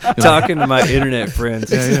Yes. talking to my internet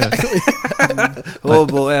friends. Yeah. Oh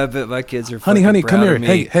boy, I bet my kids are Honey, fucking come proud here. of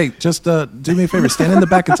me. Hey, just do me a favor. Stand in the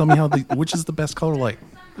back and tell me which is the best color light.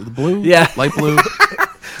 The blue? Yeah. Light blue?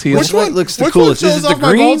 Teal? Which one looks the Which coolest? one Is shows it the off my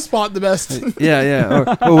green? bald spot the best?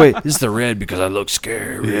 Yeah. Oh wait, this is the red because I look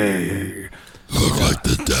scary. Look like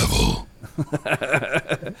the devil.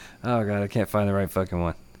 Oh god, I can't find the right fucking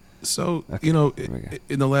one. So, Okay, we go. we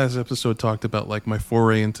In the last episode, talked about like my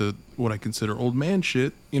foray into what I consider old man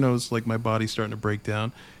shit. It's like my body's starting to break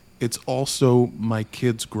down. It's also my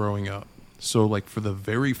kids growing up. So, like for the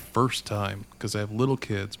very first time, because I have little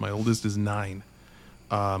kids, my oldest is 9.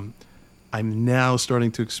 I'm now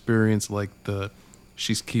starting to experience like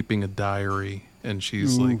she's keeping a diary and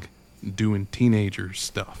she's like doing teenager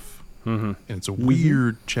stuff. Mm-hmm. And it's a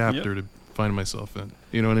weird chapter to find myself in.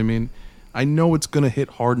 You know what I mean? I know it's going to hit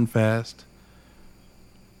hard and fast,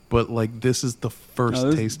 but like this is the first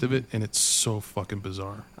No, this- taste of it, and it's so fucking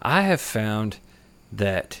bizarre. I have found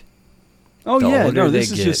that Oh the yeah, older no, they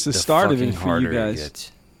this is get, just the start of fucking it for harder you it guys.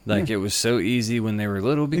 gets. Like it was so easy when they were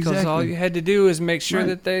little because all Exactly. you had to do is make sure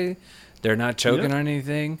Right. that they're not choking Yep. on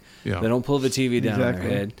anything. Yeah. They don't pull the TV down on Exactly.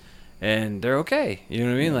 their head, and they're okay. You know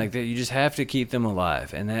what I mean? Like that, you just have to keep them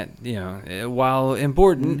alive, and that while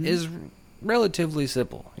important, Mm-hmm. is relatively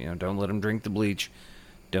simple. Don't let them drink the bleach.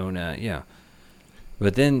 Don't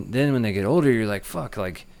But then when they get older, you're like, fuck,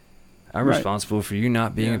 like I'm Right. responsible for you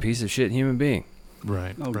not being Yeah. a piece of shit human being,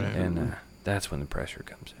 Right, Oh, right. yeah. and that's when the pressure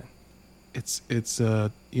comes in. It's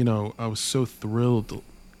I was so thrilled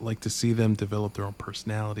like to see them develop their own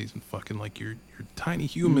personalities and fucking like you're tiny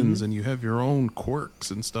humans and you have your own quirks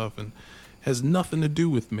and stuff and has nothing to do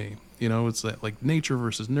with me. It's like nature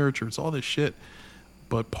versus nurture. It's all this shit.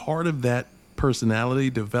 But part of that personality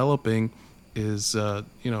developing is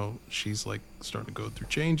she's like starting to go through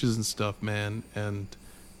changes and stuff, man, and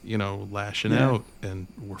lashing Yeah. out, and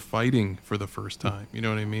we're fighting for the first time. You know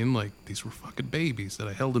what I mean? Like these were fucking babies that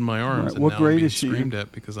I held in my arms, Right. and What now I'm grade being is she in? screamed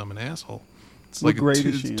at because I'm an asshole. It's What like grade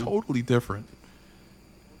is it's she in? totally different.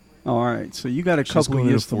 Oh, all right, so you got a She's couple going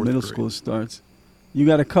years into till fourth middle grade. school starts. You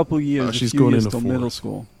got a couple years, a she's few going years into till middle fourth.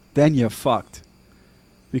 school. Then you're fucked,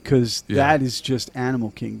 because Yeah. that is just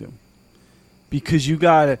animal kingdom. Because you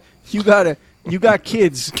got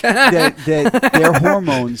kids that their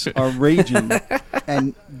hormones are raging,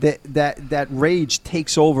 and that rage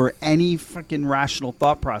takes over any fucking rational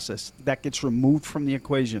thought process. That gets removed from the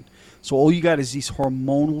equation. So all you got is these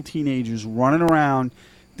hormonal teenagers running around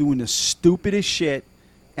doing the stupidest shit,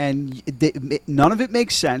 and none of it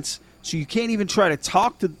makes sense. So you can't even try to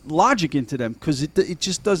talk the logic into them because it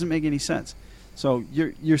just doesn't make any sense. So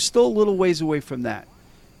you're still a little ways away from that.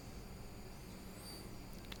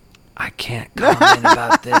 I can't comment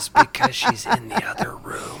about this because she's in the other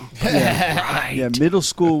room. Right. Yeah, middle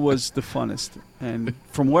school was the funnest. And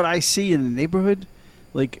from what I see in the neighborhood,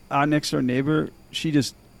 like our next door neighbor,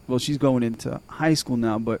 she's going into high school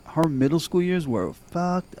now, but her middle school years were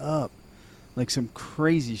fucked up. Like some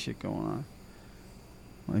crazy shit going on.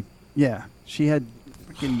 Like, yeah, she had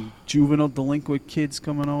fucking juvenile delinquent kids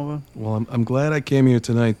coming over. Well, I'm glad I came here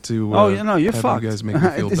tonight to you're have fucked. you guys make me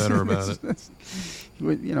feel better about it.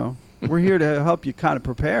 We're here to help you kind of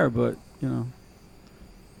prepare, but,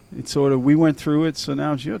 it's sort of, we went through it, so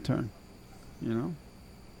now it's your turn,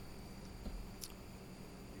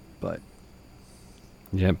 But,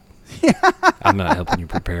 Yep. I'm not helping you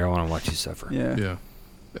prepare. I want to watch you suffer. yeah, Yeah,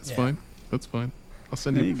 that's Yeah. fine. That's fine. I'll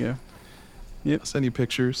send there you. you go. I'll send you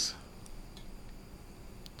pictures.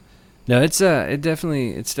 No, it's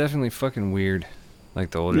definitely fucking weird.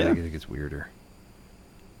 Like the older Yeah. they get, it gets weirder.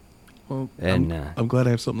 Well, And I'm glad I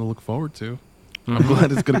have something to look forward to. I'm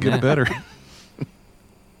glad it's gonna get Yeah. better.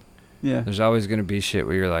 Yeah, there's always gonna be shit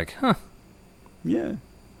where you're like, huh. yeah.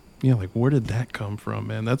 Yeah, like where did that come from,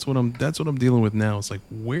 man? That's what I'm dealing with now. It's like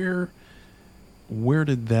where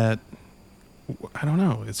did that? I don't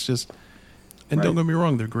know. It's just, and don't Right. get me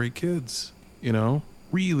wrong, they're great kids.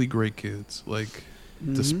 Really great kids. Like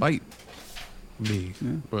Mhm. despite me,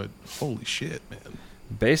 Yeah. but holy shit, man.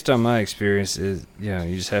 Based on my experience, you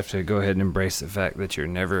just have to go ahead and embrace the fact that you're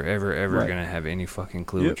never, ever, ever Right. gonna have any fucking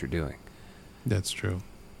clue Yep. what you're doing. That's true.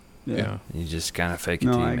 Yeah. Yeah. You just kind of fake it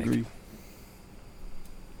No, till you I make agree. it.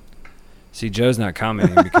 See, Joe's not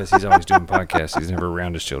commenting because he's always doing podcasts. He's never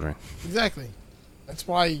around his children. Exactly. That's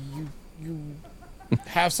why you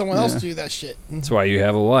have someone else Yeah. do that shit. That's why you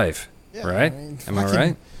have a wife, Yeah, right? Am I fucking-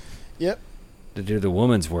 right? Yep. To do the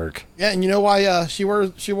woman's work. Yeah, and you know why she wore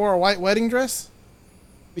a white wedding dress?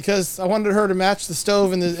 Because I wanted her to match the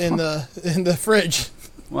stove in the fridge.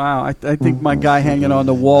 Wow, I think my guy hanging on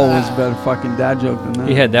the wall was a better fucking dad joke than that.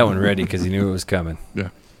 He had that one ready because he knew it was coming. Yeah.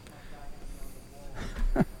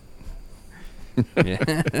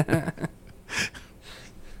 Yeah.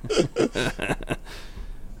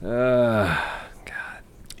 God.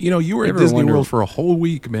 You were at Ever Disney wonder- World for a whole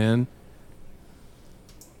week, man.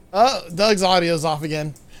 Oh, Doug's audio's off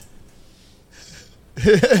again.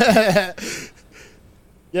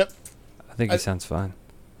 Yep. I think he sounds fine.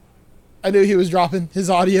 I knew he was dropping. His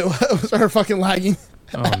audio started fucking lagging.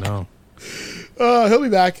 Oh no. He'll be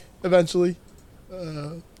back eventually.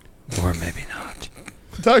 Or maybe not.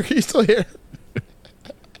 Doug, are you still here?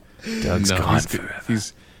 Doug's No, gone he's,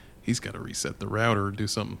 forever. he's got to reset the router or do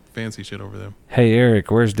something fancy shit over there. Hey,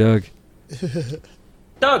 Eric, where's Doug?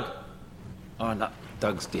 Doug! Oh, no,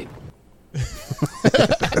 Doug's dead.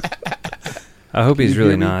 I hope he's you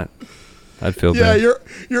really hear me? not. I'd feel Yeah, bad.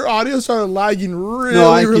 your audio started lagging really,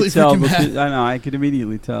 No, I really could tell. freaking bad. I know. I could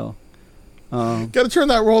immediately tell. Got to turn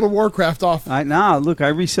that World of Warcraft off. Look, I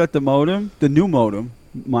reset the modem, the new modem,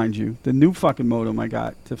 mind you, the new fucking modem I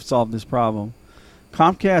got to solve this problem.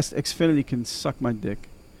 Comcast Xfinity can suck my dick.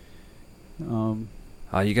 Oh,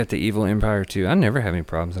 you got the Evil Empire too. I never have any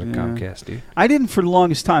problems with Comcast, dude. I didn't for the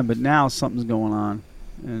longest time, but now something's going on,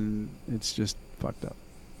 and it's just fucked up.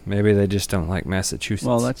 Maybe they just don't like Massachusetts.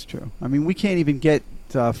 Well, that's true. I mean, we can't even get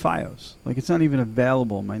FiOS. Like, it's not even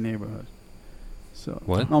available in my neighborhood. So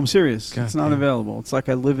what? No, I'm serious. God it's not available. It's like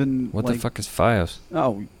I live in. What the fuck is FiOS?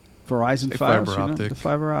 Oh, Verizon Like FiOS. fiber optic. The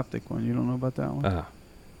fiber optic one. You don't know about that one? Oh.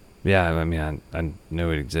 Yeah, I mean, I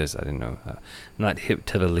know it exists. I didn't know. I'm not hip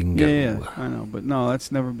to the lingo. Yeah, I know. But no,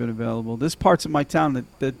 that's never been available. There's parts of my town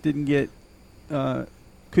that didn't get, couldn't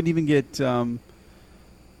even get, what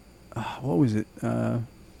was it?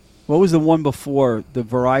 What was the one before the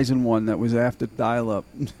Verizon one that was after dial-up?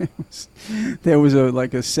 There was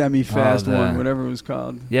a semi-fast one, whatever it was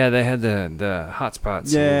called. Yeah, they had the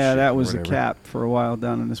hotspots. Yeah, that was the cap for a while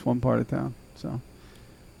down in this one part of town. So,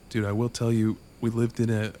 Dude, I will tell you, we lived in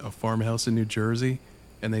a farmhouse in New Jersey,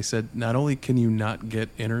 and they said not only can you not get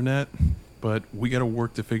internet, but we got to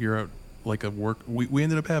work to figure out we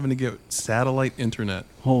ended up having to get satellite internet.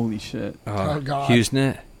 Holy shit! Oh, God.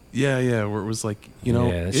 HughesNet. Yeah, where it was like,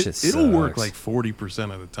 it'll work like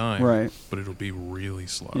 40% of the time, right? But it'll be really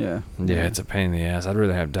slow. Yeah, it's a pain in the ass. I'd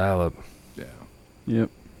rather have dial-up. Yeah. Yep.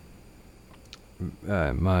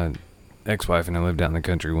 My ex-wife and I lived out in the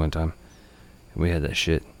country one time, and we had that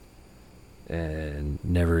shit, and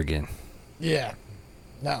never again. Yeah.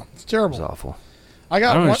 No, it's It terrible. was awful. I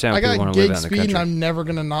got don't understand why people wanna live gig out in the speed, and country. I'm never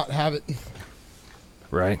gonna not have it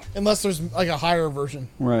Right? unless there's like a higher version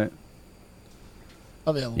Right.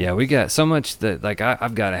 available. Yeah, we got so much that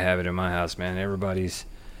I've got to have it in my house, man. Everybody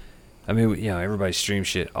streams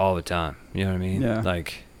shit all the time. You know what I mean? Yeah.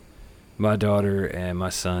 Like, my daughter and my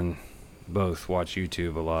son both watch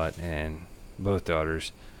YouTube a lot, and both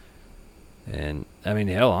daughters. And I mean,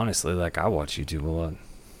 hell, honestly, like, I watch YouTube a lot,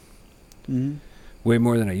 Mm-hmm. way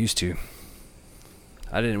more than I used to.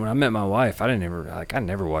 When I met my wife, I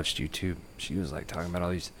never watched YouTube. She was like talking about all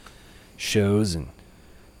these shows and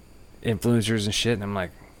influencers and shit, and I'm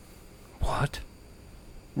like, what?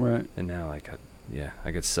 Right. And now, I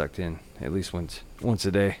get sucked in at least once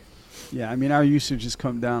a day. Yeah, I mean, our usage has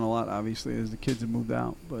come down a lot, obviously, as the kids have moved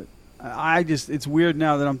out. But it's weird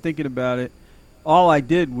now that I'm thinking about it. All I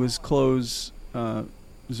did was close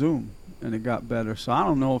Zoom, and it got better. So I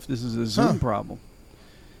don't know if this is a Zoom problem.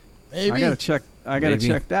 Maybe. I gotta check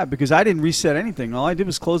that, because I didn't reset anything. All I did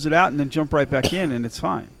was close it out and then jump right back in, and it's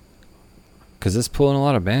fine. Because it's pulling a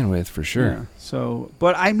lot of bandwidth for sure. Yeah. So,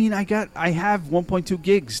 but I mean, I have 1.2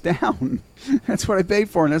 gigs down. That's what I paid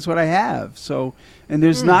for, and that's what I have. So, and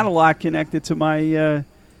there's not a lot connected to my,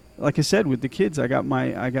 like I said, with the kids. I got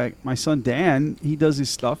my son Dan. He does his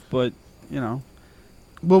stuff, but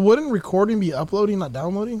But wouldn't recording be uploading, not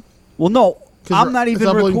downloading? Well, no, 'Cause I'm not it's even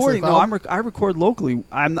uploading to the recording. No, cloud? I record locally.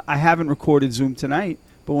 I haven't recorded Zoom tonight,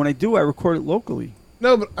 but when I do, I record it locally.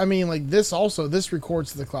 No, but I mean, like this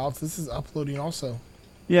records to the cloud. So this is uploading also.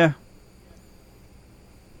 Yeah.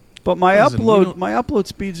 But my Listen, upload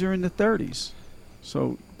speeds are in the 30s,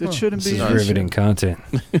 so that shouldn't This be is an issue. riveting content.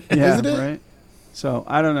 Yeah, Isn't it? right. So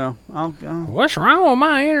I don't know. What's wrong with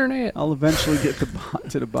my internet? I'll eventually get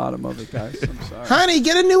to the bottom of it, guys. I'm sorry. Honey,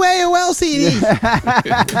 get a new AOL CD.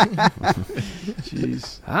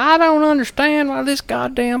 Jeez. I don't understand why this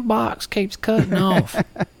goddamn box keeps cutting off.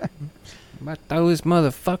 I'm about to throw this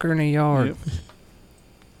motherfucker in the yard. Yep.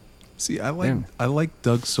 See, I like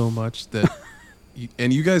Doug so much that,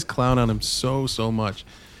 and you guys clown on him so much.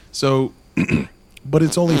 So, but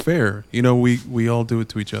it's only fair, we all do it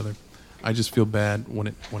to each other. I just feel bad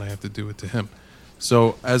when I have to do it to him.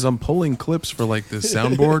 So as I'm pulling clips for like this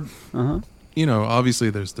soundboard,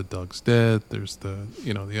 obviously there's the Doug's Dead, there's the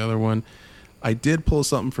the other one. I did pull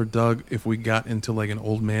something for Doug if we got into like an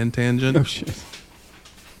old man tangent. Oh shit.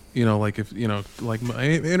 Like if like my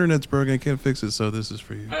internet's broken, I can't fix it, so this is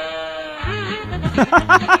for you.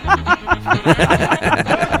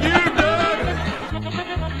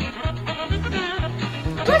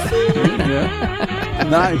 Yeah.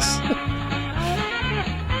 Nice.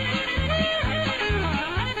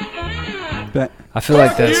 I feel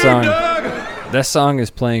like that song is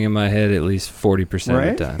playing in my head at least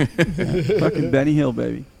 40% of the time. Fucking Benny Hill,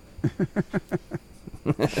 baby.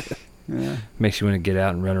 Yeah. Makes you want to get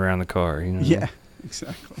out and run around the car. Yeah,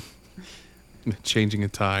 exactly. Changing a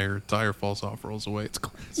tire falls off, rolls away. It's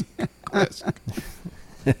classic.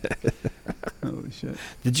 Holy shit.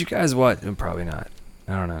 Did you guys watch? Probably not.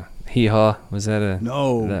 I don't know. Hee Haw? Was that a...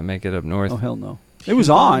 No. Did that make it up north? Oh, hell no. It was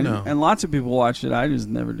on, No. and lots of people watched it. I just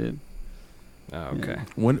never did. Oh, okay.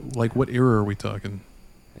 What era are we talking?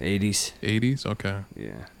 80s. 80s? Okay.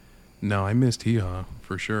 Yeah. No, I missed Hee Haw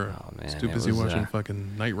for sure. Oh man, I was too busy watching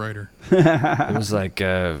fucking Knight Rider. It was like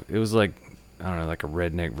I don't know, like a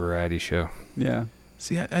redneck variety show. Yeah.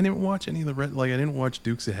 See, I didn't watch any of the I didn't watch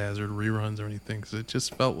Dukes of Hazzard reruns or anything because it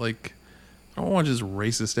just felt like I don't want this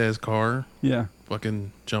racist ass car. Yeah.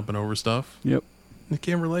 Fucking jumping over stuff. Yep. I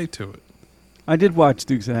can't relate to it. I did watch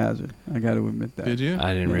Dukes of Hazzard. I got to admit that. Did you?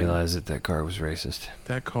 I didn't realize that car was racist.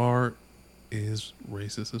 That car is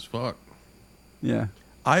racist as fuck. Yeah.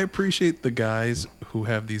 I appreciate the guys who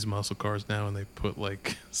have these muscle cars now and they put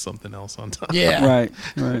like something else on top. Yeah. Right.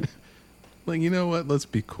 Like, you know what? Let's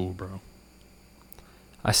be cool, bro.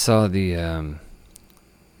 I saw the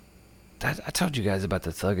I told you guys about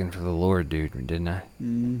the Thuggin' for the Lord, dude, didn't I?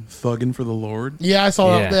 Thuggin' for the Lord. Yeah, I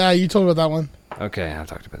saw Yeah. that. Yeah, you told me about that one. Okay, I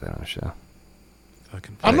talked about that on the show. I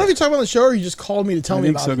don't know if you talked about it on the show or you just called me to tell I me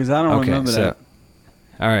think about so it. because I don't remember that.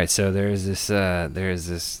 All right, so there's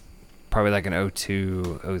this probably like an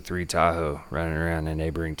 02, 03 Tahoe running around a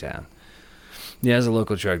neighboring town. Yeah, as a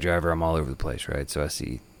local truck driver, I'm all over the place, right? So I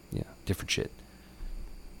see, different shit.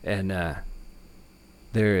 And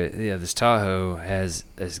this Tahoe has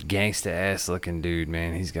this gangsta ass looking dude,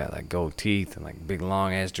 man. He's got like gold teeth and like big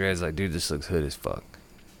long ass dreads. Like, dude, this looks hood as fuck.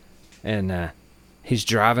 And he's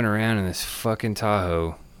driving around in this fucking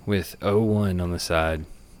Tahoe with 01 on the side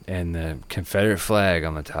and the Confederate flag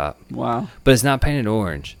on the top. Wow. But it's not painted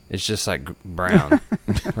orange. It's just like brown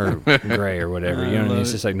or gray or whatever. You know what I mean?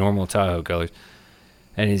 It's just like normal Tahoe colors.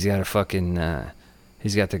 And he's got a fucking,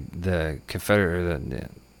 he's got the Confederate, or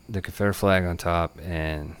the Confederate flag on top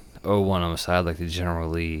and 01 on the side like the General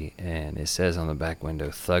Lee. And it says on the back window,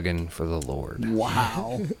 "Thuggin' for the Lord."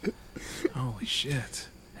 Wow. Holy shit.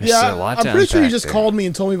 There's a lot I'm to pretty sure you unpack just there. called me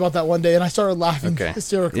and told me about that one day, and I started laughing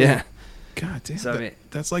hysterically. Yeah. God damn. So, I mean-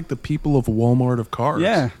 that's like the people of Walmart of cars.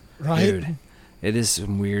 Yeah. Right? Dude, it is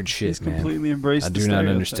some weird shit, He's man. completely embraced I the do not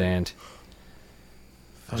stereotype. understand.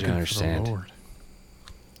 I Thuggin' don't for the understand. Lord.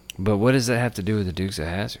 But what does that have to do with the Dukes of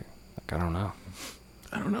Hazzard? Like, I don't know.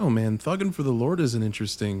 I don't know, man. Thuggin' for the Lord is an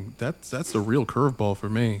interesting. That's the real curveball for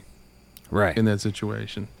me Right. in that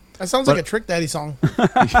situation. That sounds like a Trick Daddy song.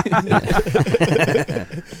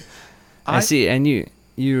 I see, and you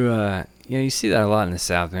see that a lot in the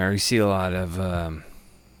South, man. Or you see a lot of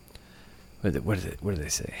what do they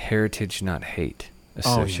say? Heritage, not hate,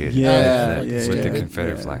 associated with the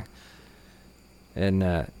Confederate flag. And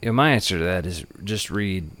my answer to that is just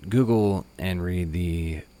Google and read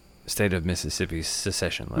the state of Mississippi's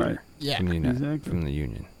secession letter Right. Yeah. from the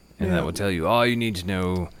Union, and that will tell you all you need to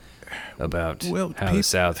know about how the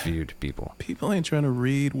South viewed people. People ain't trying to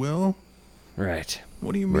read, Will. Right.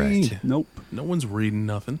 What do you mean? Right. Nope. No one's reading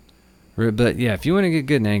nothing. But yeah, if you want to get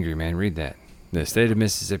good and angry, man, read that. The state of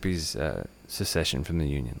Mississippi's secession from the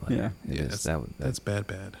Union letter. Yeah, That that's bad.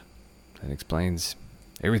 That explains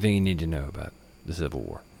everything you need to know about the Civil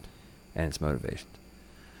War and its motivations.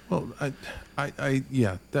 Well,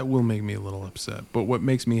 yeah, that will make me a little upset. But what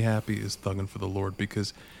makes me happy is Thuggin' for the Lord,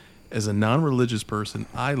 because as a non-religious person,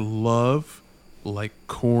 I love like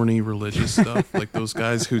corny religious stuff, like those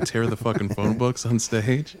guys who tear the fucking phone books on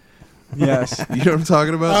stage. Yes. You know what I'm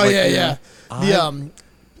talking about? Oh, Like, yeah.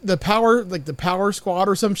 The power squad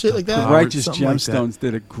or some shit like that. Power- Righteous something like that. Gemstones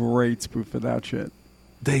did a great spoof of that shit.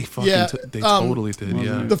 They fucking totally did.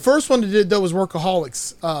 Yeah. The first one they did though was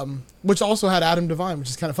Workaholics, which also had Adam Devine, which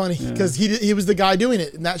is kind of funny because he was the guy doing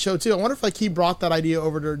it in that show too. I wonder if like he brought that idea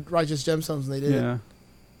over to Righteous Gemstones and they did it. Yeah.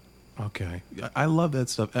 Okay. I love that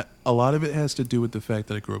stuff. A lot of it has to do with the fact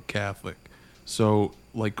that I grew up Catholic. So,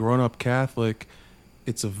 like, growing up Catholic,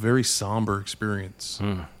 it's a very somber experience.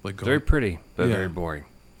 Like Very pretty, but Yeah. very boring.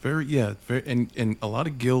 very and a lot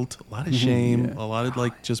of guilt, a lot of shame, a lot of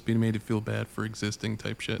like just being made to feel bad for existing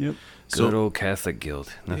type shit. Yep. Good So, old Catholic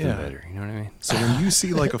guilt. Nothing Yeah. better. You know what I mean? so when you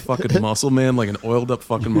see like a fucking muscle man, like an oiled up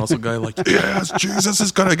fucking muscle guy, like, yes, Jesus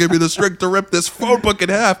is gonna give you the strength to rip this phone book in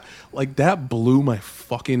half, like that blew my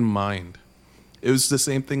fucking mind. It was the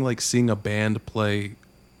same thing like seeing a band play,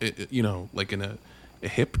 like in a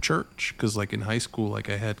hip church, because like in high school, like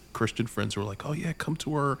I had Christian friends who were like, oh yeah, come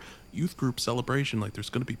to our youth group celebration, like there's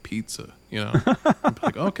gonna be pizza, I'd be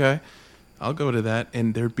like, okay, I'll go to that.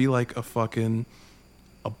 And there'd be like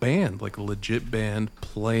a band, like a legit band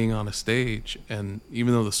playing on a stage, and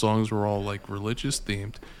even though the songs were all like religious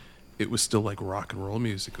themed, it was still like rock and roll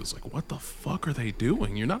music. It was like, what the fuck are they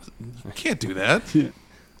doing? You can't do that. Yeah.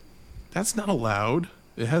 That's not allowed.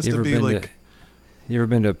 It has You to ever be been like, you ever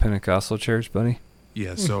been to a Pentecostal church, buddy?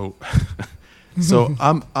 yeah. So,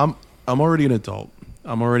 I'm already an adult.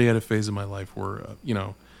 I'm already at a phase in my life where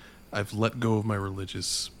I've let go of my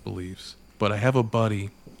religious beliefs. but I have a buddy,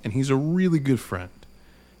 and he's a really good friend,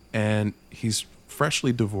 and he's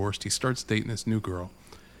freshly divorced. He starts dating this new girl,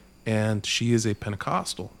 and she is a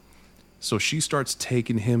Pentecostal. So she starts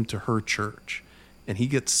taking him to her church, and he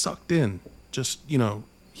gets sucked in. Just,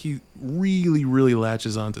 he really, really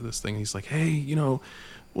latches onto this thing. He's like, hey,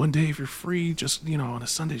 one day if you're free, just, on a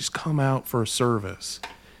Sunday, just come out for a service.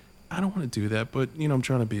 I don't want to do that, but, I'm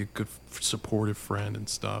trying to be a good, supportive friend and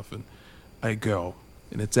stuff. And I go,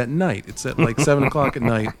 and it's at night. It's at like 7 o'clock at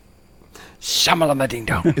night.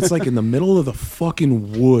 Shamalama-ding-dong. It's like in the middle of the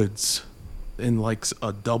fucking woods in like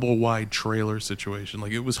a double wide trailer situation.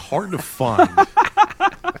 Like, it was hard to find.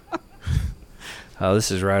 Oh,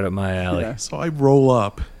 this is right up my alley. Yeah. So I roll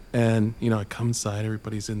up and, I come inside.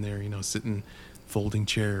 Everybody's in there, sitting, folding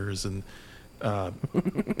chairs. And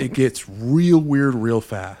it gets real weird real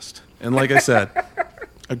fast. And like I said,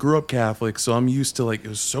 I grew up Catholic, so I'm used to it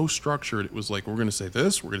was so structured. It was like, we're going to say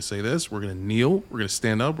this, we're going to say this, we're going to kneel, we're going to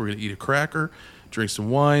stand up, we're going to eat a cracker, drink some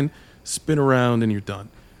wine, spin around, and you're done.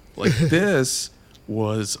 Like, this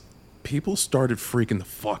was, people started freaking the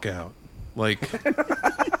fuck out. Like,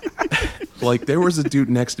 there was a dude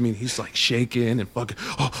next to me, and he's like shaking and fucking,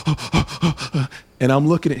 and I'm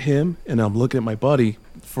looking at him, and I'm looking at my buddy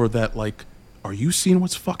for that, like, are you seeing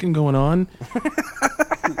what's fucking going on?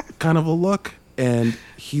 kind of a look, and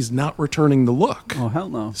he's not returning the look. Oh, hell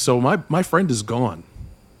no. So my friend is gone,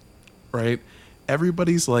 right?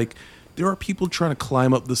 Everybody's like, there are people trying to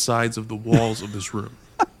climb up the sides of the walls of this room.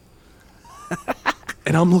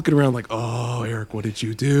 And I'm looking around like, oh, Eric, what did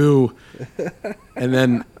you do? And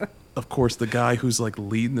then, of course, the guy who's like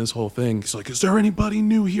leading this whole thing, he's like, is there anybody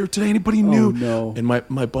new here today? Anybody new? Oh, no. And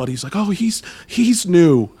my buddy's like, oh, he's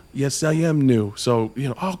new. Yes, I am new. So,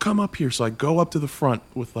 I'll come up here. So I go up to the front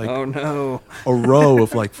with like Oh, no. a row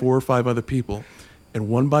of like 4 or 5 other people. And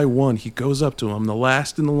one by one, he goes up to him. I'm the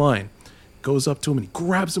last in the line. Goes up to him and he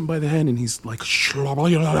grabs him by the hand and he's like,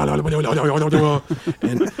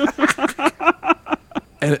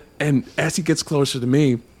 and as he gets closer to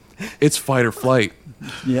me, it's fight or flight.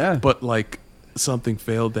 Yeah. But like something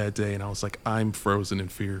failed that day and I was like, I'm frozen in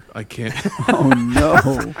fear. I can't. Oh,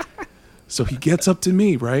 no. So he gets up to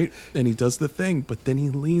me, right? And he does the thing, but then he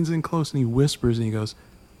leans in close and he whispers and he goes,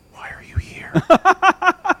 why are you here?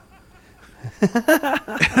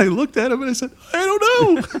 And I looked at him and I said, I don't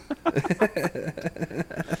know.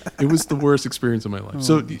 It was the worst experience of my life.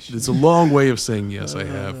 So it's a long way of saying, yes, I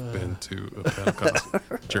have been to a Pentecostal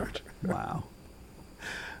church. Wow.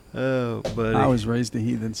 Oh, buddy. I was raised a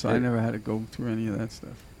heathen, so I never had to go through any of that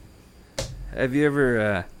stuff. Have you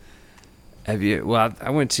ever, well, I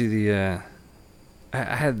went to the, I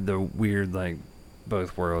had the weird, like,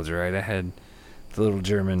 both worlds, right? I had the little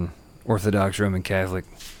German Orthodox Roman Catholic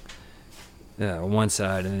on one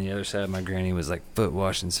side, and then the other side, my granny was like foot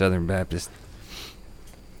washing Southern Baptist.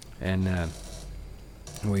 And,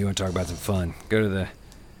 well, you want to talk about some fun? Go to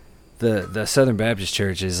the Southern Baptist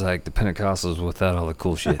church is like the Pentecostals without all the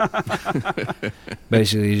cool shit.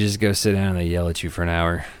 Basically, you just go sit down and they yell at you for an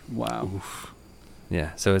hour. Wow. Oof.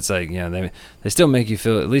 Yeah, so it's like, they still make you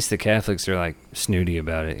feel, at least the Catholics are like snooty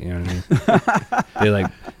about it, you know what I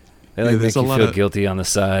mean? They make you feel guilty on the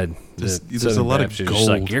side. There's a lot of gold. Just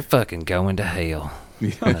like, you're fucking going to hell.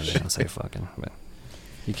 Yeah. No, they don't say fucking, but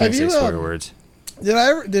you can't say swear words. Did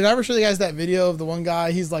I ever show you guys that video of the one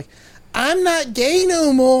guy? He's like, I'm not gay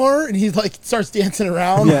no more, and he like starts dancing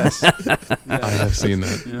around. Yes. I have seen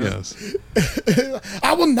that. Yeah. Yes.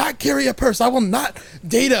 I will not carry a purse. I will not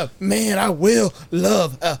date a man. I will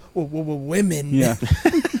love women. Yeah.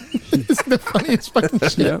 It's the funniest fucking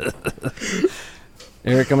shit. Yeah.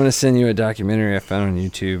 Eric, I'm going to send you a documentary I found on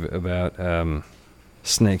YouTube about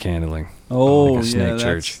snake handling. Oh, like a snake yeah.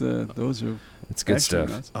 church. Those are. It's good stuff.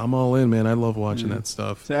 Nuts. I'm all in, man. I love watching that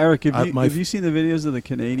stuff. So, Eric, have you seen the videos of that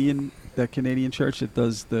Canadian church that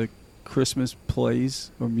does the Christmas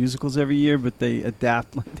plays or musicals every year, but they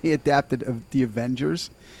adapted the Avengers,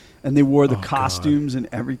 and they wore the costumes and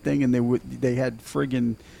everything, and they had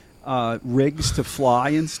friggin' rigs to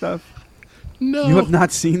fly and stuff. No. You have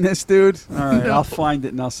not seen this, dude? All right, No. I'll find it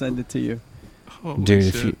and I'll send it to you. Holy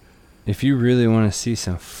Dude, shit. if you really want to see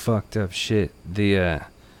some fucked up shit, the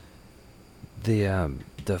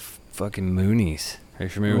fucking Moonies. Are you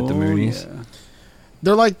familiar with the Moonies? Yeah.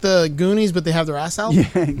 They're like the Goonies, but they have their ass out. Yeah,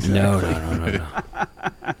 exactly. No.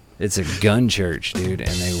 It's a gun church, dude,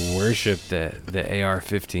 and they worship the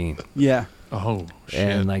AR-15. Yeah. Oh, shit.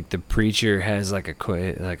 And like the preacher has like a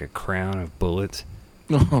crown of bullets.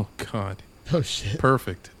 Oh, God. Oh shit.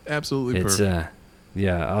 Perfect. Absolutely It's perfect.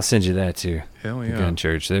 yeah, I'll send you that too. Hell The yeah. gun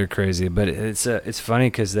church, they're crazy, but it's funny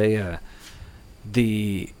because they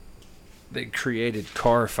they created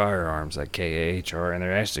car firearms like KAHR, and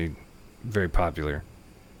they're actually very popular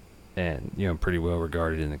and, you know, pretty well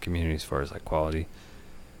regarded in the community as far as like quality.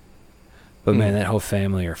 But man, that whole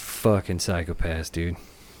family are fucking psychopaths, dude.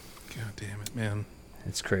 God damn it, man.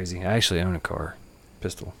 It's crazy. I actually own a car,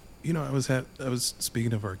 pistol. You know, I was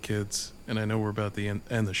speaking of our kids, and I know we're about to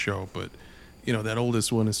end the show, but you know, that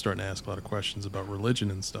oldest one is starting to ask a lot of questions about religion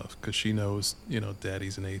and stuff because she knows, you know,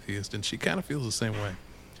 daddy's an atheist, and she kind of feels the same way.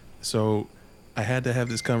 So I had to have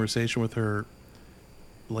this conversation with her.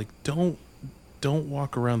 Like, don't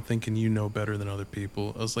walk around thinking you know better than other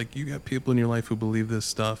people. I was like, you got people in your life who believe this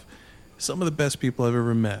stuff. Some of the best people I've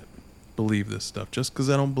ever met believe this stuff. Just because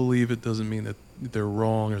I don't believe it doesn't mean that they're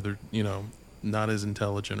wrong or they're, you know, not as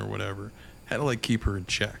intelligent or whatever. Had to like keep her in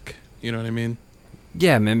check. You know what I mean?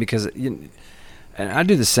 Yeah, man, because and I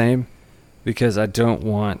do the same because I don't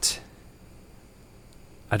want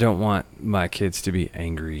my kids to be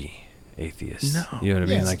angry atheists. No. You know what I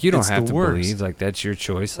mean? Yes. Like, you don't It's have the to worst. believe. Like, that's your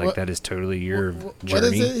choice. Like, that is totally your journey. What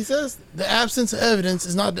is it? He says the absence of evidence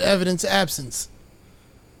is not the evidence of absence.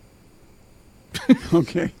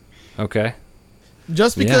 Okay. Okay.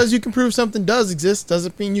 Just because you can prove something does exist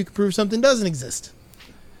doesn't mean you can prove something doesn't exist.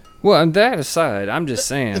 Well, and that aside, I'm just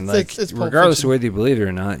saying, it's Pulp regardless Fiction. of whether you believe it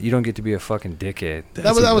or not, you don't get to be a fucking dickhead.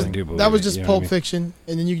 That was just you know Pulp what I mean? Fiction,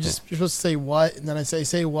 and then you're supposed to say what, and then I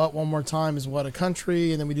say what one more time is what a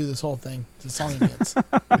country, and then we do this whole thing. It's a song and dance.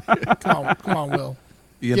 come on, Will.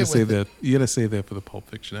 You gotta Get say with that. You gotta say that for the Pulp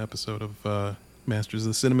Fiction episode of Masters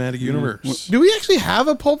of the Cinematic Universe Do we actually have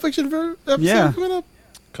a Pulp Fiction episode Yeah. coming up?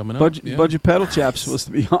 coming up. Budget Pedal Chap's supposed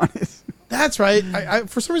to be on it. That's right. I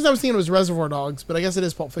for some reason I was thinking it was Reservoir Dogs, but I guess it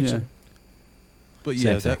is Pulp Fiction. But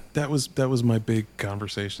Same yeah, thing. that was my big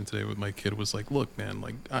conversation today with my kid. Was like, look, man,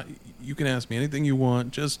 like you can ask me anything you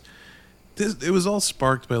want. Just this. It was all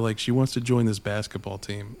sparked by like she wants to join this basketball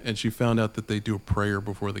team, and she found out that they do a prayer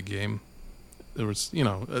before the game. There was, you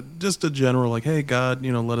know, just a general like, hey God,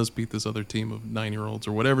 you know, let us beat this other team of 9-year-olds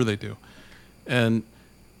or whatever they do. And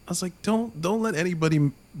I was like, don't let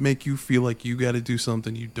anybody make you feel like you got to do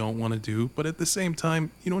something you don't want to do. But at the same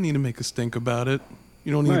time, you don't need to make a stink about it.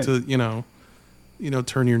 You don't need Right. to, you know,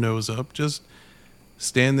 turn your nose up. Just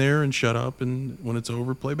stand there and shut up, and when it's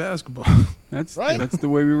over, play basketball. That's Right. That's the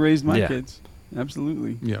way we raised my Yeah. kids.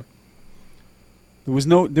 Absolutely. Yeah. There was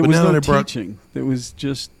no now that I brought- teaching. There was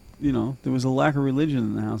just, you know, there was a lack of religion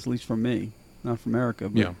in the house, at least from me, not from Erica.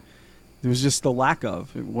 But Yeah. there was just the lack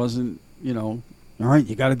of. It wasn't, you know, all right,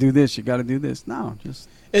 you got to do this, you got to do this. No, just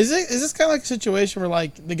Is this kind of like a situation where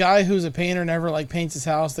like the guy who's a painter never like paints his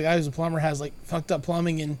house, the guy who's a plumber has like fucked up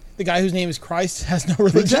plumbing, and the guy whose name is Christ has no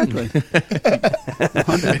religion? exactly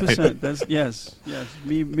 100%. That's yes.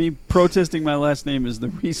 Me protesting my last name is the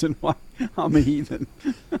reason why I'm a heathen.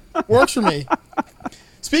 Works for me.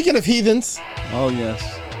 Speaking of heathens, Oh yes,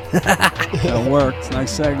 that worked.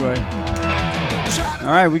 Nice segue. All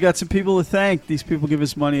right, we got some people to thank. These people give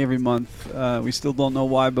us money every month. We still don't know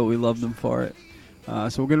why, but we love them for it.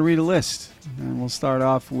 So we're going to read a list. And we'll start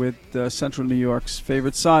off with Central New York's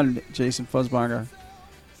favorite son, Jason Fuzzbanger.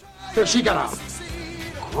 She got a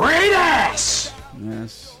great ass!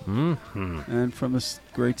 Yes. Mm-hmm. And from the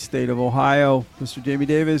great state of Ohio, Mr. Jamie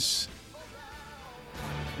Davis.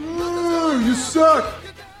 You suck!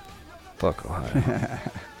 Fuck Ohio.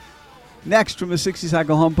 Next, from the 60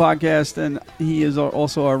 Cycle Home podcast, and he is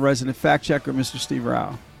also our resident fact checker, Mr. Steve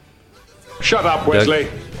Rao. Shut up, Wesley.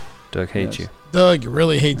 Doug hates Yes. you. Doug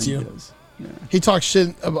really hates He you. does. Yeah, He talks shit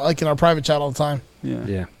about, like in our private chat all the time, yeah,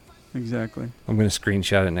 Yeah. exactly. I'm going to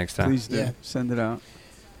screenshot it next time. Please do. Yeah. Send it out.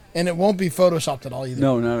 and it won't be photoshopped at all either.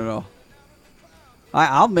 No, not at all.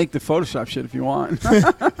 I'll make the Photoshop shit if you want.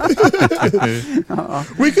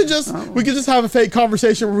 We could just have a fake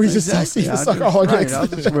conversation where we just Exactly. see I'll suck just- all right, I'll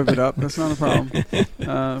just whip it up. That's not a problem.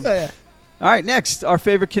 Yeah. All right, next, our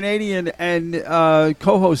favorite Canadian and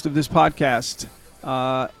co-host of this podcast.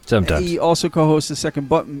 Sometimes. He also co-hosts the Second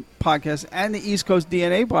Button podcast and the East Coast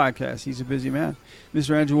DNA podcast. He's a busy man.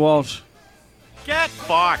 Mr. Andrew Walsh. Get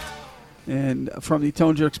fucked. And from the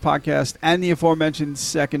Tone Jerks podcast and the aforementioned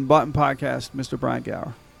Second Button podcast, Mr. Brian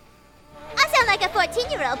Gower. I sound like a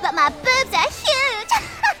 14-year-old, but my boobs are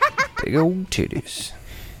huge. Big old titties.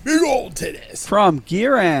 Big old titties. From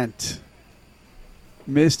Gear Ant,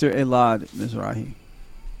 Mr. Elad Mizrahi.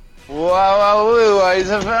 Wow, it's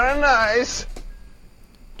very nice.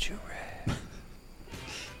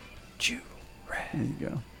 There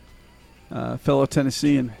you go. Fellow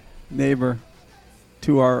Tennessean neighbor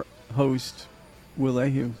to our host, Will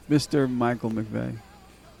Ahu, Mr. Michael McVeigh.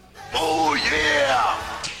 Oh, yeah.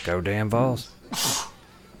 Go damn balls.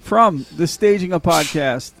 From the Staging a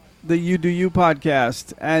Podcast the You Do You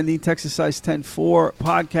podcast and the Texas Size 10-4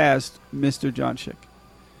 podcast, Mr. John Schick.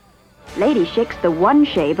 Lady Schick's the one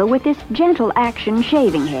shaver with this gentle action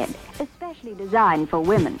shaving head, especially designed for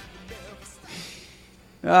women.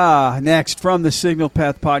 Next, from the Signal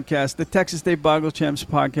Path podcast, the Texas State Boggle Champs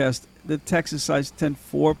podcast, the Texas Size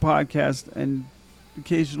 10-4 podcast, and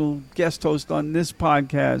occasional guest host on this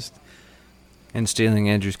podcast. And stealing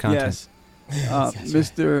Andrew's content. Yes.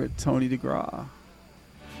 Mr. Tony DeGraw.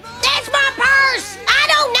 That's my purse! I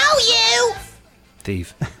don't know you!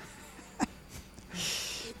 Thief.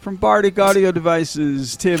 From Bardic Audio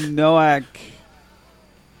Devices, Tim Nowak.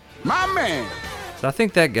 My man! So I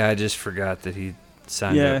think that guy just forgot that he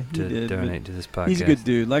signed up to donate to this podcast. He's a good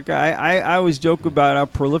dude. Like I always joke about how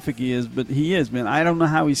prolific he is, but he is, man. I don't know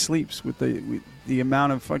how he sleeps with the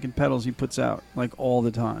amount of fucking pedals he puts out, like, all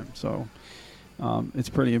the time. So it's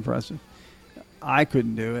pretty impressive. I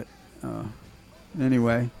couldn't do it.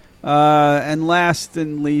 Anyway. And last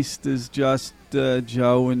and least is just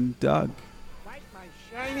Joe and Doug. Bite my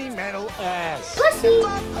shiny metal ass. Pussy!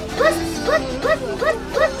 Pussy!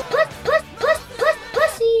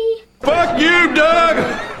 Fuck you,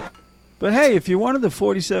 Doug! But hey, if you're one of the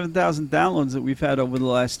 47,000 downloads that we've had over the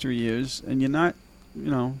last 3 years, and you're not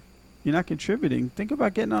contributing, think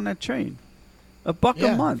about getting on that train.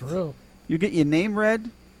 $1 a month. For real. You get your name read,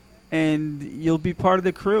 and you'll be part of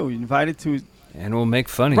the crew. You're invited to. And we'll make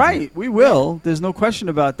fun of you. Right, we will. There's no question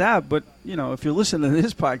about that. But if you're listening to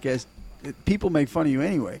this podcast, people make fun of you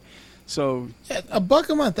anyway. So Yeah, $1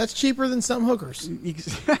 a month. That's cheaper than some hookers.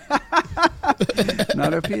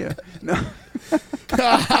 not up here. No.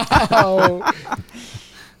 Oh.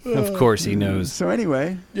 Of course he knows. So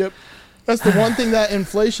anyway. Yep. That's the one thing that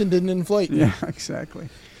inflation didn't inflate. Yeah, exactly.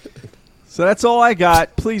 So that's all I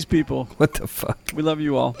got. Please, people. What the fuck? We love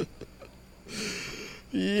you all.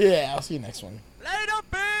 Yeah, I'll see you next one. Later,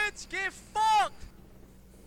 bitch! Get